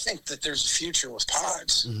think that there's a future with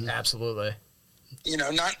pods. Mm-hmm. Absolutely. You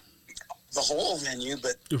know, not the whole venue,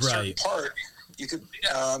 but a certain Right. part. You could.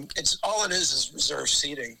 It's all it is reserved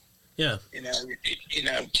seating. Yeah. You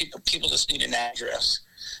know, people just need an address.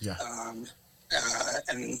 Yeah.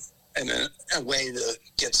 And a way to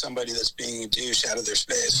get somebody that's being a douche out of their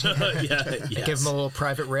space. Yes. Give them a little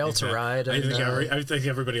private rail to ride. I And, think I think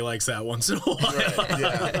everybody likes that once in a while. Right,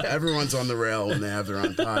 yeah, everyone's on the rail when they have their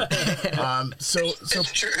own pod. So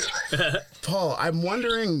True. Paul, I'm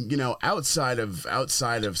wondering, you know, outside of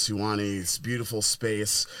Suwannee's beautiful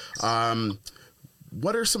space,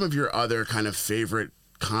 what are some of your other kind of favorite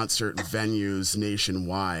concert venues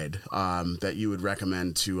nationwide that you would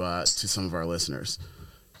recommend to some of our listeners?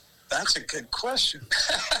 That's a good question.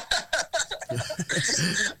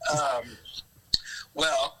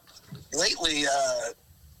 Well, lately, the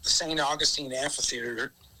St. Augustine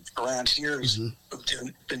Amphitheater around here has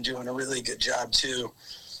been doing a really good job, too.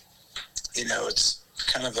 You know, it's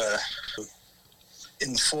kind of a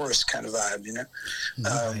in the forest kind of vibe, you know?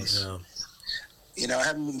 Nice. You know, I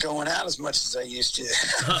haven't been going out as much as I used to.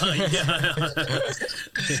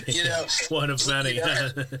 You know, One of many. You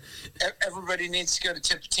know, everybody needs to go to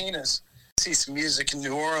Tipitina's, see some music in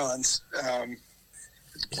New Orleans.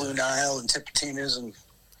 Blue Nile and Tipitina's and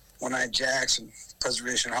One-Eyed Jacks and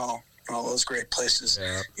Preservation Hall and all those great places.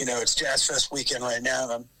 Yeah. You know, it's Jazz Fest weekend right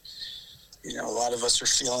now. You know, a lot of us are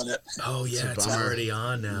feeling it. Oh yeah, it's already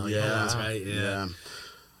on now. Yeah, that's right.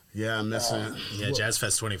 Yeah, I'm missing it. Yeah, Jazz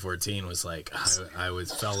Fest 2014 was like I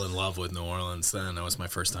fell in love with New Orleans then. That was my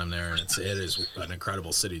first time there, and it is an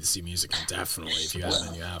incredible city to see music in. Definitely, if you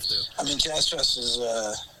haven't, you have to. I mean, Jazz Fest is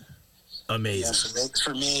Amazing. Yeah,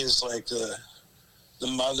 for me is like the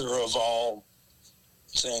mother of all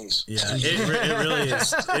things. Yeah, it really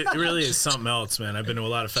is. It really is something else, man. I've been to a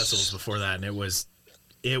lot of festivals before that, and it was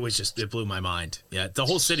just, it blew my mind. Yeah, the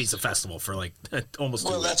whole city's a festival for like almost.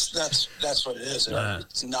 Well, that's what it is.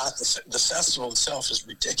 It's not the festival itself is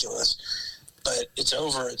ridiculous, but it's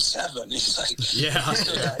over at 7. He's like, yeah,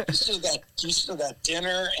 you still got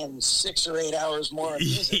dinner and 6 or 8 hours more of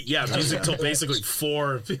music. Yeah, music till basically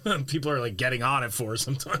 4. People are like getting on at 4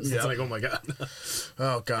 sometimes. Yep. It's like, oh my god.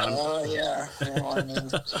 Oh god. Oh yeah. Well, I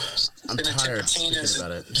mean, I'm tired thinking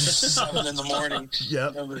about it. 7 in the morning.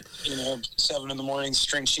 Yep. You know, 7 in the morning.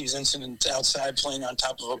 String cheese incident outside playing on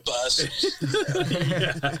top of a bus.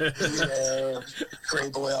 Gray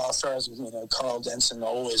Boy All Stars. You know, Carl Denson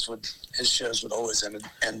his shows would always end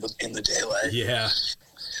in the daylight. Yeah.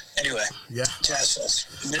 Anyway, Yeah. Jazz Fest.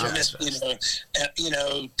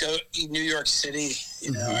 Go New York City.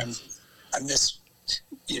 You know, I miss.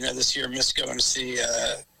 You know, this year I missed going to see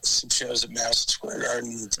some shows at Madison Square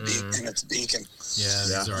Garden and at the Beacon. Yeah,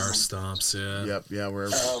 these are our stops. Yeah. Yep. Yeah, we're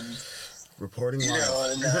reporting You live.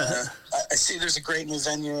 know, and I see there's a great new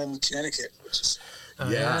venue in Connecticut, which is.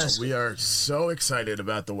 Yeah, we are so excited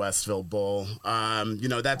about the Westville Bowl. You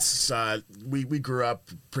know, that's we grew up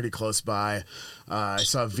pretty close by. I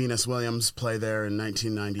saw Venus Williams play there in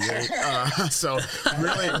 1998. So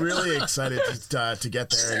really excited to get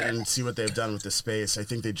there and see what they've done with the space. I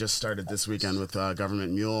think they just started this weekend with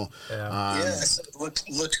Government Mule. It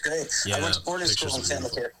looked great. Yeah, I went to boarding school in Santa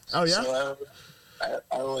Clara. Oh yeah. So I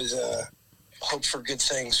always hope for good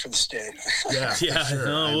things for the state. Yeah. Yeah, sure.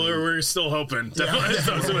 no, we're still hoping.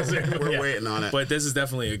 We're waiting on it. But this is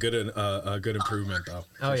definitely a good improvement, though.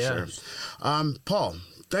 Oh, yeah. Sure. Paul,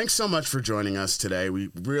 thanks so much for joining us today.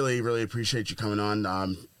 We really appreciate you coming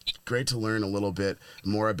on. Great to learn a little bit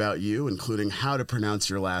more about you, including how to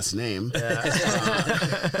pronounce your last name.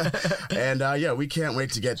 And we can't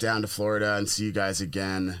wait to get down to Florida and see you guys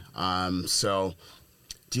again. So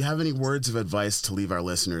do you have any words of advice to leave our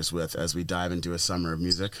listeners with as we dive into a summer of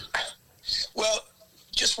music? Well,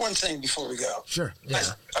 just one thing before we go. Sure. Yeah.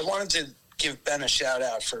 I wanted to give Ben a shout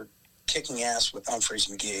out for kicking ass with Humphreys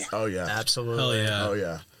McGee. Oh, yeah. Absolutely. Hell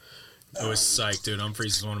yeah. Oh, yeah. It was psyched, dude.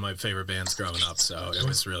 Humphreys is one of my favorite bands growing up, so it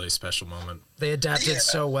was really a special moment. They adapted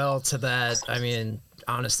so well to that. I mean,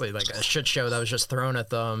 honestly like a shit show that was just thrown at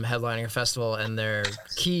them headlining a festival, and their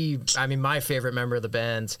my favorite member of the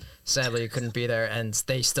band sadly couldn't be there, and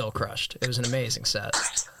they still crushed. It was an amazing set.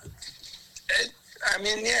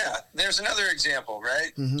 There's another example,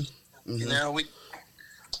 right? You know,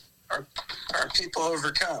 our people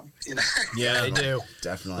overcome, you know. Yeah, They do.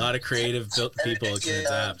 Definitely. A lot of creative people that can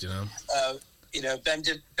adapt, you know. Ben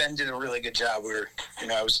did a really good job.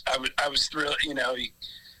 I was thrilled.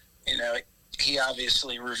 He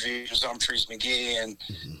obviously reviews Humphreys McGee, and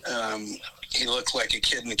he looked like a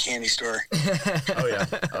kid in the candy store. Oh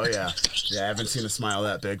yeah. I haven't seen a smile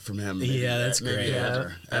that big from him. That's great.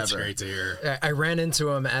 That's ever. great to hear. I ran into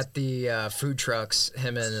him at the food trucks,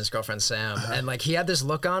 him and his girlfriend Sam, and like he had this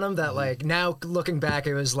look on him that like now looking back,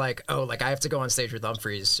 it was like, oh, like I have to go on stage with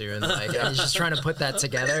Humphreys soon. Like and he's just trying to put that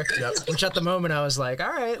together. Which at the moment I was like,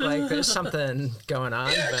 all right, like there's something going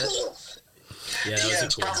on, but. Yeah,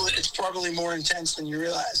 it's probably more intense than you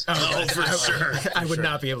realize. Oh, for sure. I would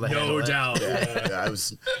not be able to handle it. No doubt. Yeah,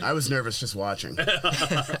 I was nervous just watching.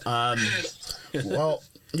 Well,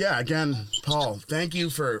 yeah, again, Paul, thank you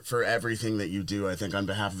for everything that you do. I think on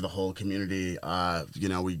behalf of the whole community,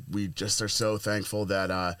 we just are so thankful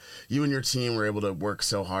that you and your team were able to work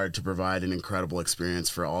so hard to provide an incredible experience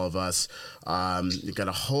for all of us. You've got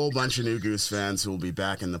a whole bunch of new Goose fans who will be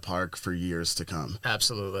back in the park for years to come.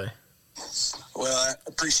 Absolutely. Well, I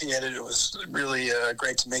appreciate it. It was really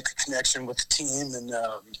great to make a connection with the team, and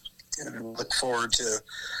look forward to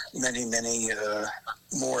many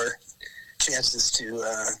more chances to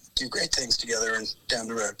do great things together and down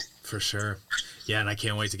the road. For sure. Yeah, and I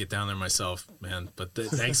can't wait to get down there myself, man. But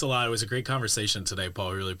thanks a lot. It was a great conversation today, Paul.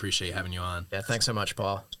 I really appreciate having you on. Yeah, thanks so much,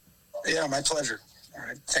 Paul. Yeah, my pleasure. All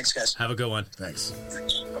right. Thanks, guys. Have a good one. Thanks.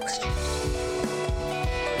 Bye-bye.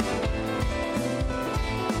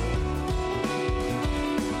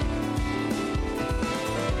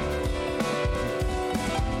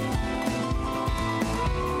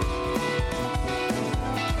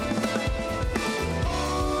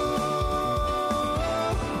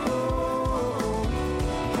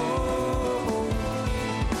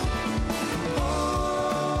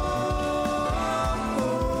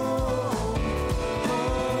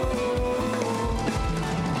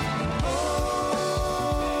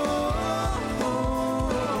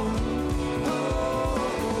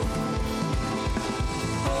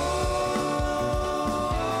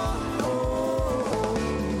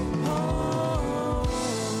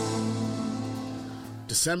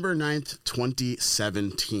 December 9th,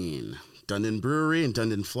 2017, Dundon Brewery in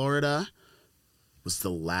Dundon, Florida, was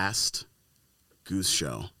the last Goose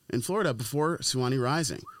show in Florida before Suwannee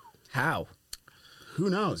Rising. How? Who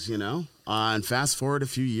knows, you know? And fast forward a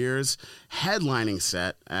few years, headlining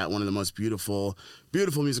set at one of the most beautiful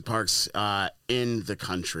music parks in the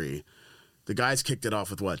country. The guys kicked it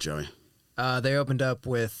off with what, Joey? They opened up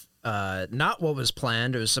with not what was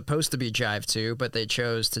planned. It was supposed to be Jive 2, but they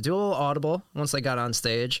chose to do a little audible once they got on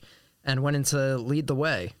stage and went into Lead the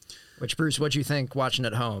Way. Which, Bruce, what'd you think watching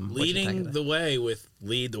at home? Leading the way with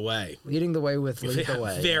Lead the Way. Leading the way with Lead the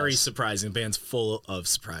Way. Very surprising. Band's full of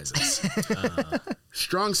surprises.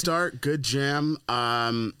 Strong start, good jam.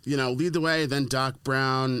 Lead the Way, then Doc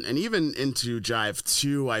Brown, and even into Jive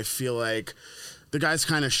 2, I feel like the guys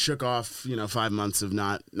kind of shook off, 5 months of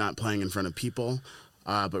not playing in front of people.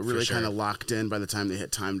 But really kind of locked in by the time they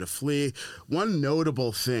hit Time to Flee. One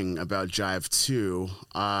notable thing about Jive 2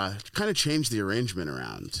 kind of changed the arrangement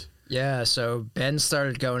around. Yeah, so Ben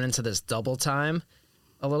started going into this double time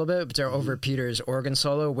a little bit over Peter's organ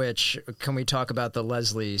solo, which, can we talk about the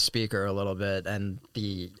Leslie speaker a little bit and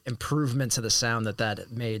the improvement to the sound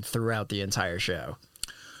that made throughout the entire show?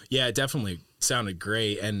 Yeah, it definitely sounded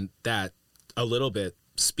great, and that a little bit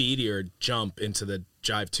speedier jump into the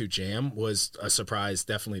Jive 2 jam was a surprise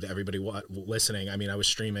definitely to everybody listening. I mean, I was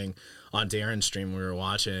streaming on Darren's stream we were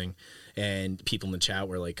watching, and people in the chat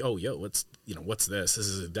were like, oh, yo, what's this? This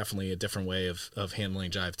is definitely a different way of handling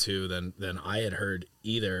Jive 2 than I had heard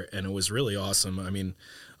either, and it was really awesome. I mean,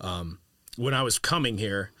 when I was coming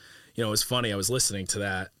here, it was funny. I was listening to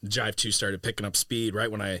that. Jive 2 started picking up speed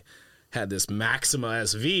right when I had this Maxima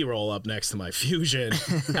SV roll up next to my Fusion,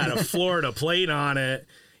 had a Florida plate on it,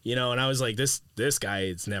 and I was like, this guy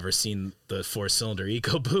has never seen the 4-cylinder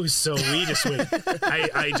EcoBoost, so we just went,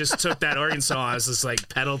 I just took that organ solo, I was just like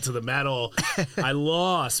pedal to the metal. I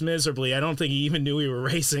lost miserably. I don't think he even knew we were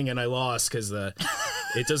racing, and I lost because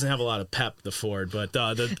it doesn't have a lot of pep, the Ford, but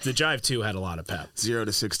the Jive 2 had a lot of pep. 0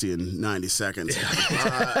 to 60 in 90 seconds.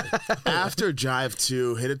 After Jive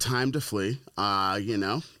 2 hit a Time to Flee,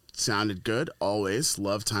 sounded good. Always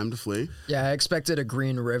love Time to Flee. Yeah, I expected a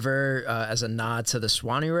Green River as a nod to the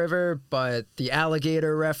Suwannee River, but the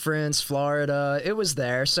alligator reference, Florida, it was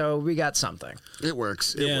there, so we got something. It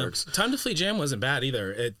works. It works. Time to Flee jam wasn't bad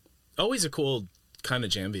either. It always a cool kind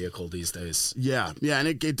of jam vehicle these days. Yeah, and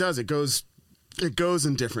it does. It goes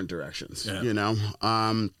in different directions. Yeah. You know,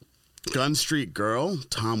 Gun Street Girl,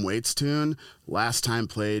 Tom Waits tune. Last time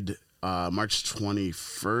played March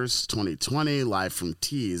 21st, 2020, live from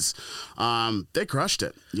Tease. They crushed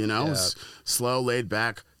it. You know, Yeah. slow, laid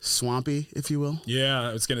back, swampy, if you will. Yeah,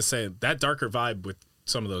 I was gonna say that darker vibe with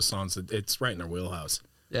some of those songs. It's right in their wheelhouse.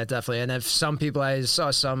 Yeah, definitely. And if some people, I saw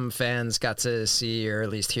some fans got to see or at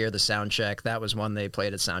least hear the sound check. That was one they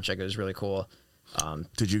played at sound check. It was really cool.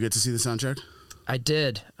 Did you get to see the soundtrack? I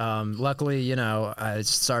did. Luckily, you know, I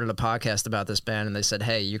started a podcast about this band, and they said,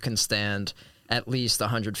 hey, you can stand at least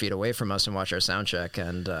 100 feet away from us and watch our sound check.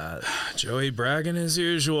 And Joey bragging as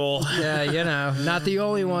usual. yeah, you know, not the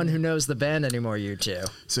only one who knows the band anymore, you two.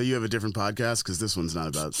 So you have a different podcast? Because this one's not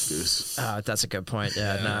about Goose. That's a good point.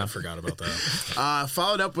 Yeah, I no. forgot about that.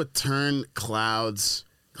 Followed up with Turn Clouds.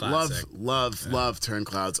 Classic. Love Turn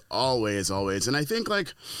Clouds. Always. And I think,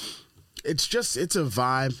 like, it's a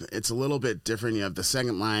vibe. It's a little bit different. You have the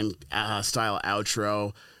second line style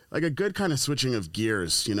outro. Like a good kind of switching of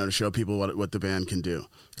gears, you know, to show people what the band can do.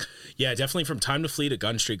 Yeah, definitely from Time to Flee to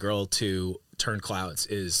Gun Street Girl to Turn Clouds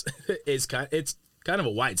is kind of a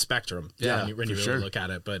wide spectrum. Yeah, when you for really sure. look at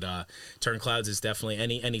it. But Turn Clouds is definitely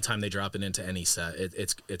any time they drop it into any set,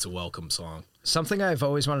 it's a welcome song. Something I've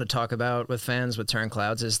always wanted to talk about with fans with Turn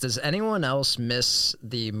Clouds is, does anyone else miss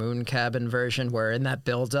the Moon Cabin version where in that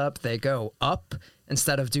build-up they go up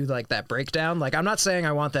instead of do like that breakdown? Like, I'm not saying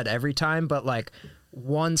I want that every time, but like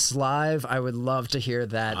once live, I would love to hear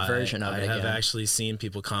that version of it again. I have actually seen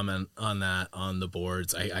people comment on that on the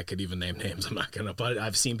boards. I could even name names. I'm not gonna, but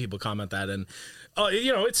I've seen people comment that, and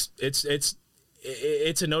you know, it's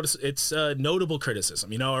a notable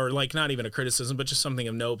criticism, you know, or like not even a criticism, but just something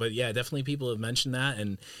of note. But yeah, definitely people have mentioned that,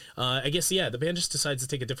 and I guess the band just decides to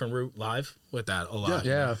take a different route live with that a lot.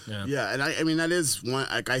 Yeah. And I mean that is one.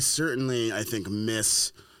 Like I think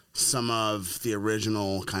miss some of the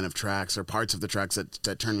original kind of tracks or parts of the tracks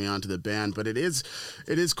that turned me on to the band, but it is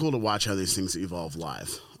cool to watch how these things evolve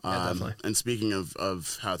live. Definitely. And speaking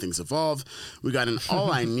of how things evolve, we got an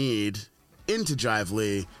All I Need into Jive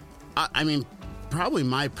Lee. I mean, probably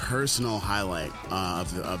my personal highlight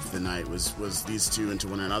of the night was these two into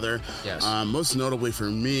one another. Yes. Most notably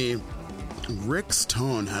for me, Rick's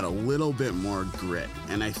tone had a little bit more grit,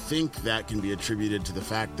 and I think that can be attributed to the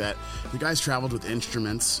fact that the guys traveled with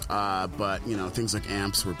instruments, but you know, things like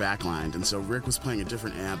amps were backlined, and so Rick was playing a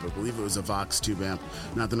different amp. I believe it was a Vox Tube amp,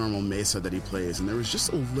 not the normal Mesa that he plays, and there was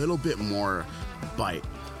just a little bit more bite.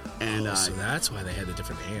 And so that's why they had the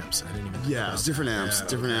different amps. I didn't even think about it's different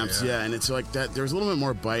that. amps, yeah. And it's like that. There's a little bit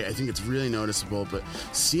more bite. I think it's really noticeable, but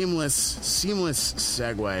seamless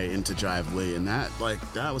segue into Jive Lee, and that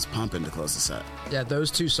was pumping to close the set. Yeah,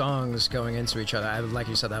 those two songs going into each other, like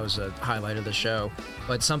you said, that was a highlight of the show.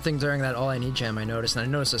 But something during that All I Need jam I noticed, and I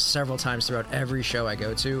noticed this several times throughout every show I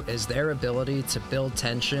go to, is their ability to build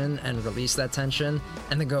tension and release that tension,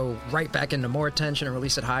 and then go right back into more tension and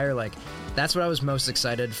release it higher. Like, that's what I was most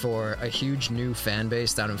excited for. A huge new fan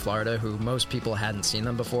base down in Florida who most people hadn't seen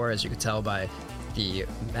them before, as you could tell by the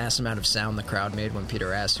mass amount of sound the crowd made when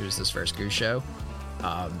Peter asked who's this first Goose show.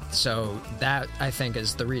 So that, I think,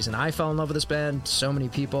 is the reason I fell in love with this band. So many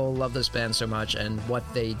people love this band so much, and what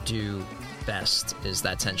they do best is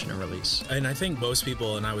that tension and release. And I think most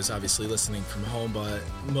people, and I was obviously listening from home, but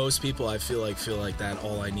most people I feel like that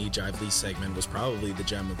All I Need Jive Lee segment was probably the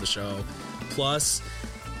gem of the show. Plus,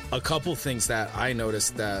 a couple things that I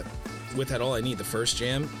noticed that with that All I Need, the first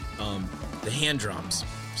jam, the hand drums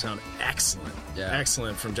sound excellent. Yeah.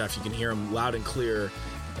 Excellent from Jeff. You can hear them loud and clear.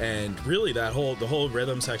 And really the whole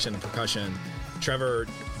rhythm section and percussion, Trevor,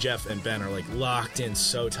 Jeff, and Ben are like locked in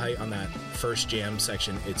so tight on that first jam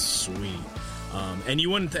section. It's sweet. And you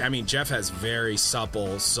wouldn't, Jeff has very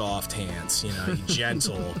supple, soft hands, you know,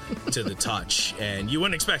 gentle to the touch. And you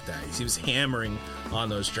wouldn't expect that. He was hammering on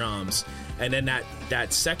those drums. And then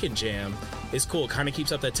that second jam is cool. It kind of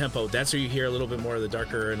keeps up that tempo. That's where you hear a little bit more of the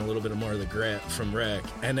darker and a little bit more of the grit from Rick.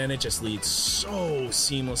 And then it just leads so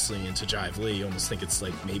seamlessly into Jive Lee. You almost think it's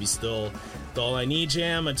like maybe still the All I Need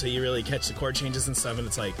jam until you really catch the chord changes and stuff. And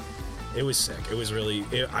it's like, it was sick. It was really,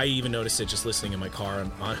 I even noticed it just listening in my car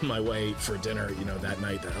on my way for dinner, you know, that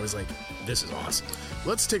night, that I was like, this is awesome.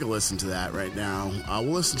 Let's take a listen to that right now.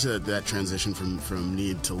 We'll listen to that transition from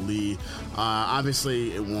Need to Lee.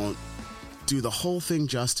 Obviously, it won't do the whole thing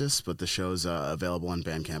justice, but the show's available on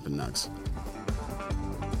Bandcamp and Nugs.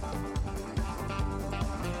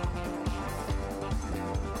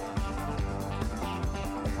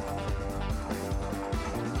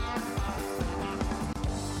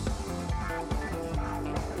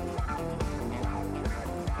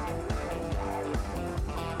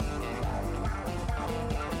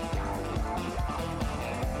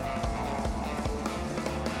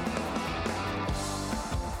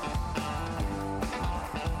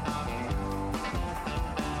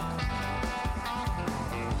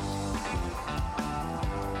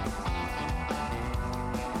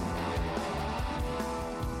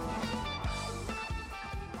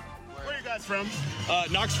 guys from?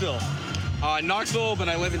 Knoxville. Knoxville, but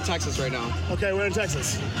I live in Texas right now. Okay, we're in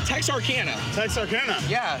Texas. Texarkana. Texarkana?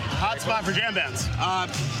 Yeah. Hot spot for jam bands?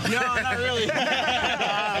 No, not really.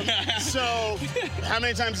 So, how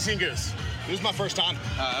many times have you seen Goose? This is my first time.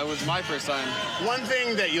 It was my first time. One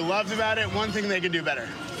thing that you loved about it, one thing they could do better.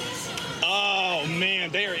 Oh man,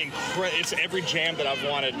 they are incredible. It's every jam that I've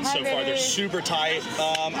wanted so far. They're super tight.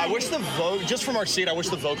 I wish just from our seat, I wish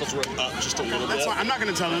the vocals were up just a little bit. That's fine. I'm not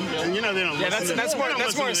going to tell them. And you know they don't listen. That's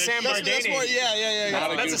more Sam Bardani. That's more,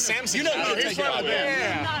 yeah. That's a Sam. You know, he's part of the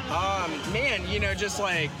band. Yeah. Man,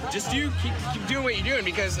 just keep doing what you're doing,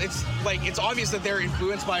 because it's obvious that they're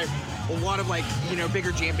influenced by a lot of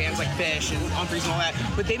bigger jam bands like Fish and Humphreys and all that,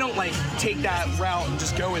 but they don't take that route and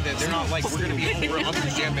just go with it. They're not like, we're gonna be a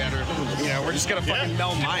Humphreys jam band, or we're just gonna fucking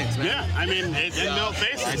melt minds, man. Yeah, I mean, it melt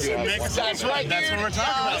faces. That's right. That's what we're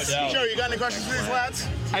talking about. Joe, you got any questions for these lads?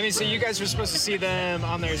 I mean, so you guys were supposed to see them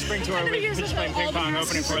on their spring tour with Pitch Playing Ping Pong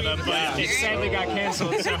opening for them, but it sadly got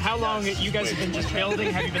canceled. So how long you guys have been just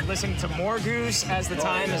building? Have you been listening to more Goose as the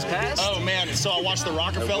time has passed? Oh man, so I watched the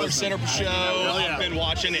Rockefeller Center show. I've been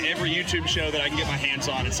watching every YouTube show that I can get my hands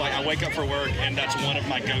on. It's like I wake up for work and that's one of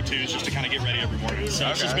my go-tos just to kind of get ready every morning. So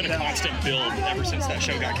it's just been a constant build ever since that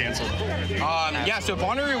show got canceled. So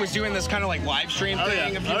Bonnaroo was doing this kind of live stream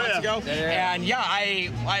thing a few months ago, and I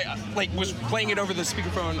was playing it over the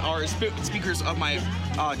speakerphone or speakers of my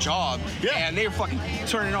job, and they were fucking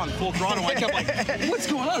turning it on full throttle. I kept what's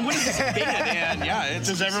going on? What is this band? And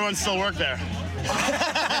does everyone still work there?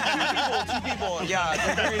 Two people.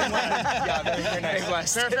 Yeah, very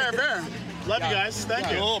nice. Fair. Love you guys.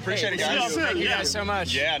 Thank you. Cool. Appreciate it, guys. Thank you guys so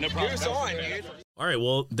much. Yeah, no problem. All right,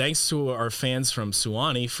 well, thanks to our fans from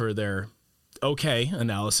Suwannee for their okay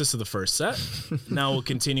analysis of the first set. Now we'll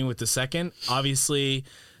continue with the second. Obviously,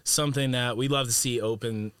 something that we love to see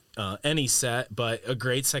open any set, but a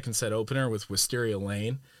great second set opener with Wisteria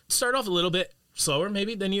Lane. Start off a little bit slower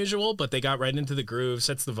maybe than usual, but they got right into the groove,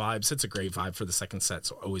 sets the vibe, sets a great vibe for the second set,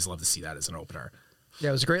 so always love to see that as an opener. Yeah,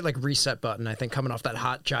 it was a great reset button, I think, coming off that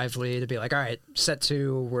hot jive lead to be like, all right, set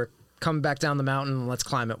 2, we're coming back down the mountain, let's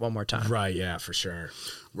climb it one more time. Right, yeah, for sure.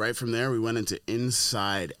 Right from there, we went into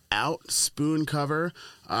Inside Out, Spoon cover.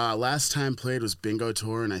 Last time played was Bingo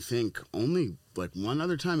Tour, and I think only one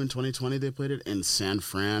other time in 2020 they played it in San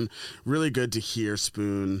Fran. Really good to hear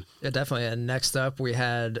Spoon. Yeah, definitely. And next up, we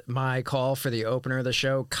had my call for the opener of the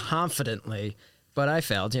show, Confidently, but I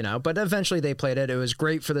failed, But eventually they played it. It was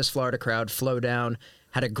great for this Florida crowd. Flow Down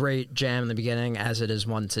had a great jam in the beginning, as it is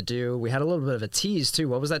one to do. We had a little bit of a tease, too.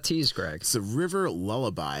 What was that tease, Greg? It's the River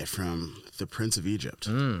Lullaby from The Prince of Egypt.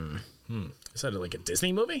 Is that like a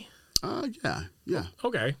Disney movie? Yeah.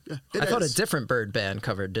 Okay. Yeah, I thought a different bird band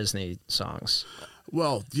covered Disney songs.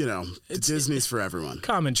 Well, Disney's for everyone.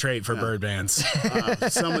 Common trait for bird bands.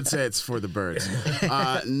 Some would say it's for the birds.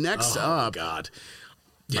 Next up, God.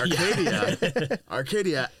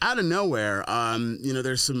 Arcadia, out of nowhere.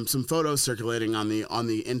 There's some photos circulating on the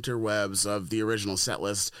interwebs of the original set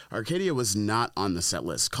list. Arcadia was not on the set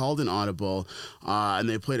list. Called an audible, and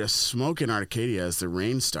they played a Smoke in Arcadia as the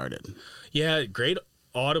rain started. Yeah, great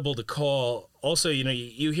audible to call. Also,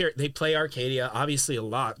 you hear they play Arcadia obviously a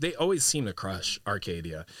lot. They always seem to crush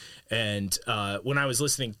Arcadia. And when I was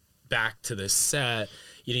listening back to this set,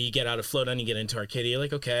 you get out of Flow Down, you get into Arcadia,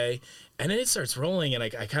 okay. And then it starts rolling, and I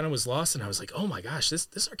kind of was lost, and I was like, oh my gosh,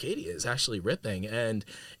 this Arcadia is actually ripping. And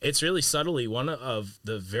it's really subtly one of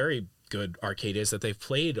the very good Arcadias that they've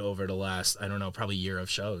played over the last, I don't know, probably year of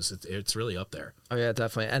shows. It's really up there. Oh, yeah,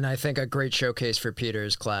 definitely. And I think a great showcase for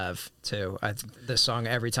Peter's Clav, too. This song,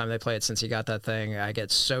 every time they play it since he got that thing, I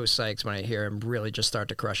get so psyched when I hear him really just start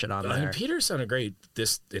to crush it on there. And Peter sounded great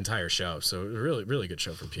this entire show, so really, really good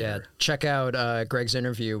show from Peter. Yeah, check out Greg's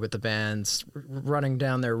interview with the bands running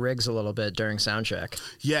down their rigs a little bit during soundcheck.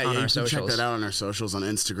 Yeah, you can check that out on our socials, on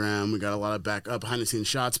Instagram. We got a lot of behind-the-scenes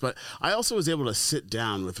shots, but I also was able to sit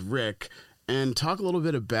down with Rick and talk a little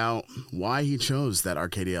bit about why he chose that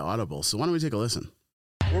Arcadia audible. So why don't we take a listen?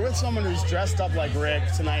 We're with someone who's dressed up like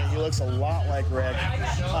Rick tonight. He looks a lot like Rick.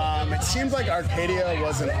 It seems like Arcadia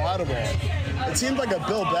was an audible. It seemed like a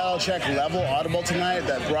Bill Belichick level audible tonight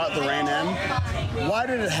that brought the rain in. Why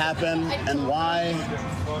did it happen, and why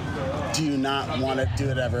do you not want to do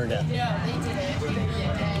it ever again?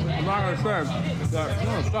 I'm not going to say.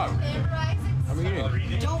 No, stop. I'm eating.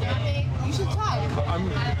 You should talk. I'm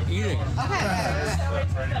eating.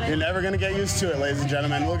 Okay. You're never going to get used to it, ladies and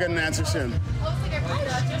gentlemen. We'll get an answer soon. Well,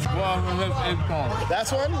 it's gone.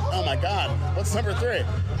 That's one? Oh, my God. What's number 3?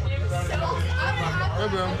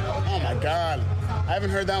 Oh, my God. I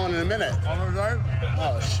haven't heard that one in a minute.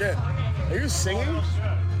 Oh, shit. Are you singing?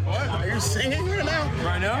 What? Are you you singing right now?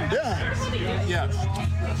 Right now? Yeah.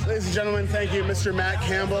 Yes. Ladies and gentlemen, thank you. Mr. Matt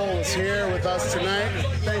Campbell is here with us tonight.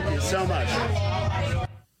 Thank you so much.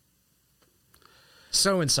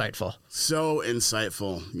 So insightful. So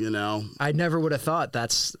insightful, you know. I never would have thought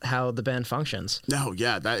that's how the band functions. No,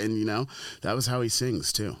 yeah, that was how he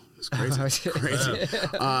sings too. It's crazy. Crazy.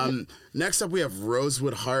 Next up, we have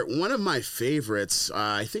Rosewood Heart, one of my favorites.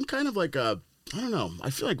 I think kind of like I don't know.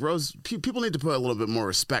 I feel like people need to put a little bit more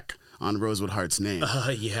respect on Rosewood Heart's name.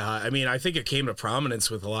 Yeah, I mean, I think it came to prominence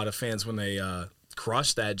with a lot of fans when they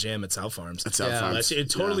crushed that jam at South Farms. Farms.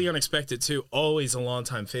 It's totally unexpected too. Always a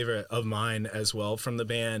longtime favorite of mine as well from the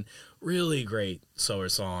band. Really great solar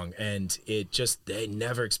song, and they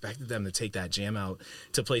never expected them to take that jam out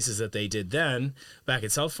to places that they did then back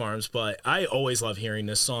at South Farms. But I always love hearing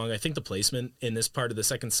this song. I think the placement in this part of the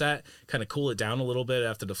second set kind of cool it down a little bit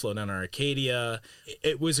after the flow down to Arcadia.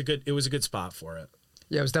 It was a good spot for it.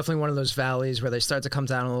 Yeah, it was definitely one of those valleys where they started to come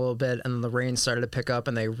down a little bit and then the rain started to pick up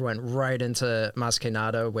and they went right into Mas Que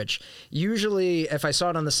Nada, which usually if I saw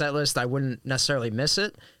it on the set list, I wouldn't necessarily miss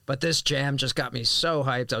it. But this jam just got me so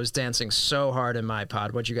hyped. I was dancing so hard in my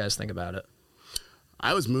pod. What'd you guys think about it?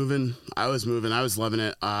 I was moving. I was loving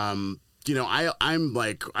it. You know,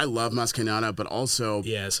 I love Mas Que Nada, but also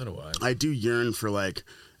so do I. I do yearn for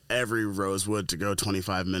every Rosewood to go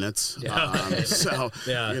 25 minutes. So,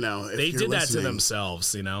 you know, if they did that to listening-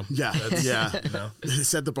 themselves, you know? Yeah, yeah. You know? They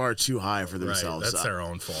set the bar too high for themselves. Right, that's their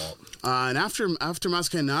own fault. And after Mas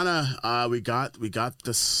Que Nada, we got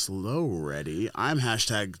the Slow Ready. I'm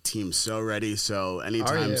hashtag Team So Ready, so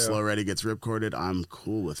anytime Slow Ready gets ripcorded, I'm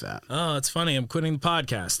cool with that. Oh, it's funny. I'm quitting the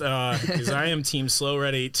podcast because I am Team Slow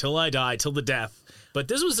Ready till I die, till the death. But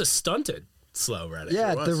this was a stunted Slow Ready.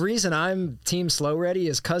 Yeah, the reason I'm Team Slow Ready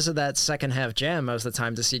is because of that second half jam most of the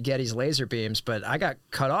time to see Getty's laser beams, but I got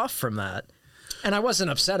cut off from that. And I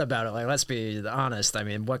wasn't upset about it. Like, let's be honest. I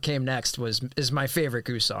mean, what came next is my favorite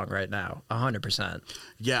Goose song right now, 100%.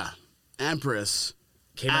 Yeah, Empress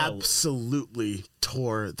absolutely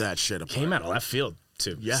tore that shit apart. Came out of left field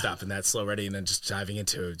too. Stopping that Slow Ready and then just diving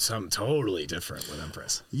into something totally different with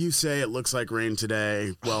Empress. You say it looks like rain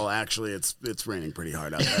today. Well, actually, it's raining pretty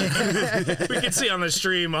hard out there. We can see on the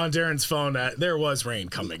stream on Darren's phone that there was rain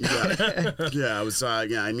coming. Yeah, I was.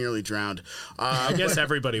 I nearly drowned. I guess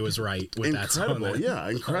everybody was right with that song.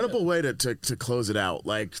 Incredible way to close it out.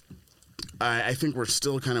 Like, I think we're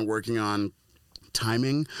still kind of working on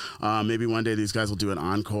timing. Maybe one day these guys will do an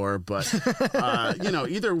encore, but you know,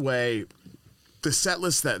 either way. The set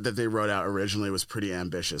list that they wrote out originally was pretty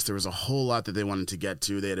ambitious. There was a whole lot that they wanted to get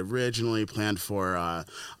to. They had originally planned for a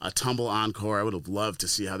Tumble encore. I would have loved to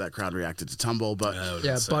see how that crowd reacted to Tumble, but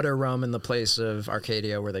Butter Rum in the place of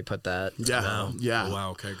Arcadia where they put that. Yeah, yeah. Oh, wow.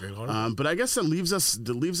 Okay, great. But I guess that leaves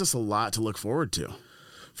us a lot to look forward to.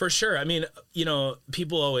 For sure. I mean, you know,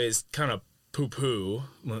 people always kind of poo-poo.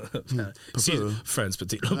 Friends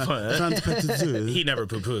petit. He never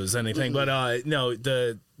poo-poos anything, but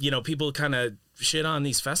no, people kind of shit on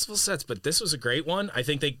these festival sets, but this was a great one. I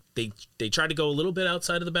think they tried to go a little bit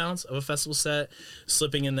outside of the bounds of a festival set,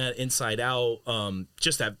 slipping in that Inside Out.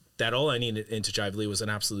 Just that All I Needed into Jive Lee was an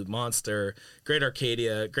absolute monster. Great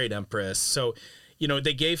Arcadia, great Empress. So, you know,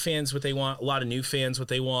 they gave fans what they want, a lot of new fans what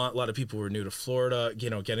they want, a lot of people who were new to Florida, you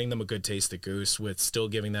know, getting them a good taste of Goose with still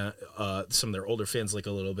giving that some of their older fans like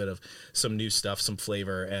a little bit of some new stuff, some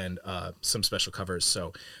flavor, and some special covers.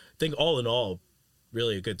 So I think all in all,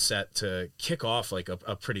 really a good set to kick off like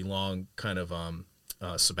a pretty long kind of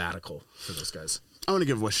sabbatical for those guys. I want to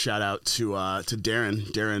give a shout out to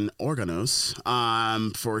Darren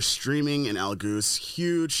Organos, for streaming in El Goose.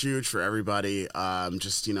 Huge for everybody.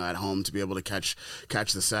 Just, you know, at home to be able to catch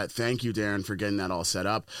the set. Thank you, Darren, for getting that all set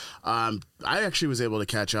up. I actually was able to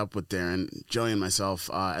catch up with Darren, Joey, and myself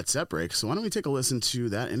at set break. So why don't we take a listen to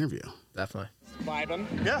that interview? Definitely. Vibing.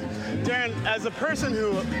 Yeah. Darren, as a person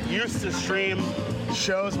who used to stream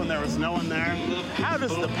shows when there was no one there, how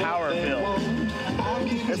does the power feel?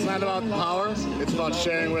 It's not about power. It's about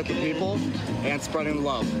sharing with the people and spreading the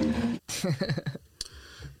love.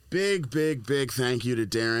 Big thank you to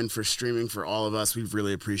Darren for streaming for all of us. We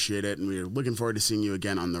really appreciate it, and we're looking forward to seeing you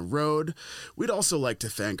again on the road. We'd also like to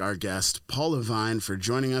thank our guest, Paul Levine, for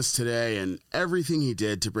joining us today and everything he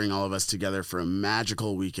did to bring all of us together for a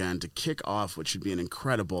magical weekend to kick off what should be an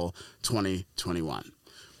incredible 2021.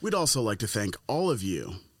 We'd also like to thank all of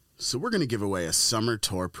you. So we're going to give away a summer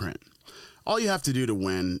tour print. All you have to do to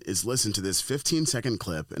win is listen to this 15-second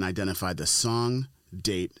clip and identify the song,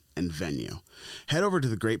 date, and venue. Head over to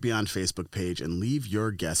the Great Beyond Facebook page and leave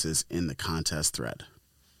your guesses in the contest thread.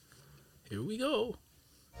 Here we go.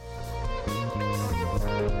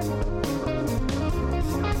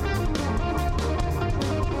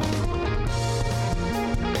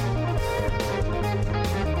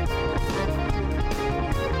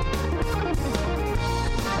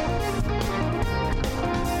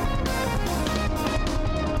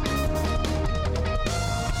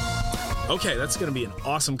 Okay, that's going to be an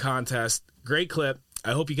awesome contest. Great clip.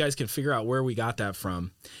 I hope you guys can figure out where we got that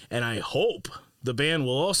from. And I hope the band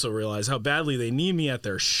will also realize how badly they need me at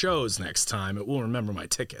their shows next time. It will remember my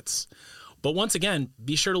tickets. But once again,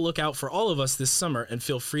 be sure to look out for all of us this summer and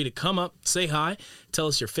feel free to come up, say hi, tell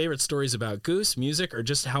us your favorite stories about Goose, music, or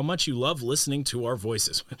just how much you love listening to our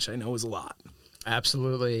voices, which I know is a lot.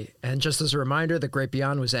 Absolutely. And just as a reminder, The Great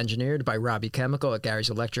Beyond was engineered by Robbie Chemical at Gary's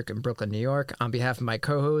Electric in Brooklyn, New York. On behalf of my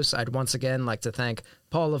co-hosts, I'd once again like to thank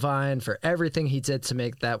Paul Levine for everything he did to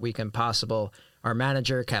make that weekend possible, our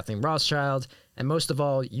manager, Kathleen Rothschild, and most of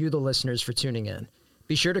all, you, the listeners, for tuning in.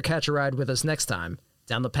 Be sure to catch a ride with us next time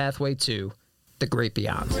down the pathway to The Great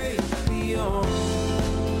Beyond.